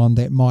someone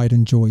that might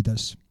enjoy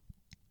this,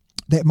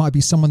 that might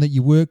be someone that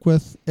you work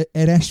with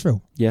at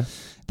Ashville. Yeah.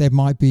 That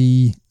might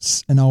be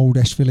an old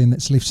Ashvillian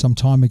that's left some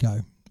time ago,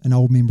 an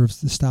old member of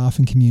the staff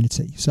and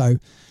community. So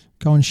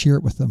go and share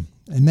it with them.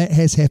 And that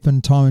has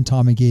happened time and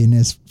time again,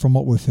 as from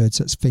what we've heard,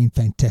 so it's been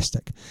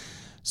fantastic.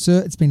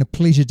 Sir, it's been a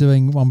pleasure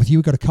doing one with you.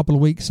 We've got a couple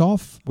of weeks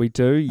off. We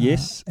do,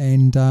 yes.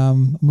 And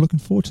I'm looking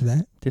forward to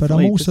that. Definitely.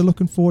 But I'm also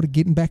looking forward to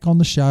getting back on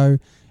the show,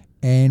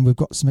 and we've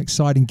got some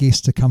exciting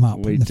guests to come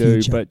up in the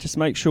future. But just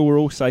make sure we're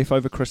all safe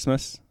over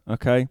Christmas,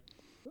 okay?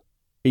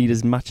 Eat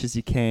as much as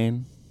you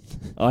can.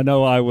 I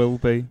know I will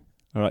be.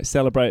 All right,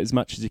 celebrate as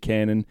much as you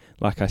can, and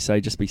like I say,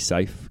 just be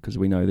safe, because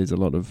we know there's a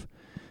lot of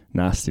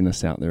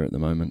nastiness out there at the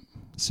moment.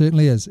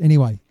 Certainly is.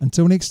 Anyway,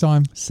 until next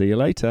time. See you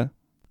later.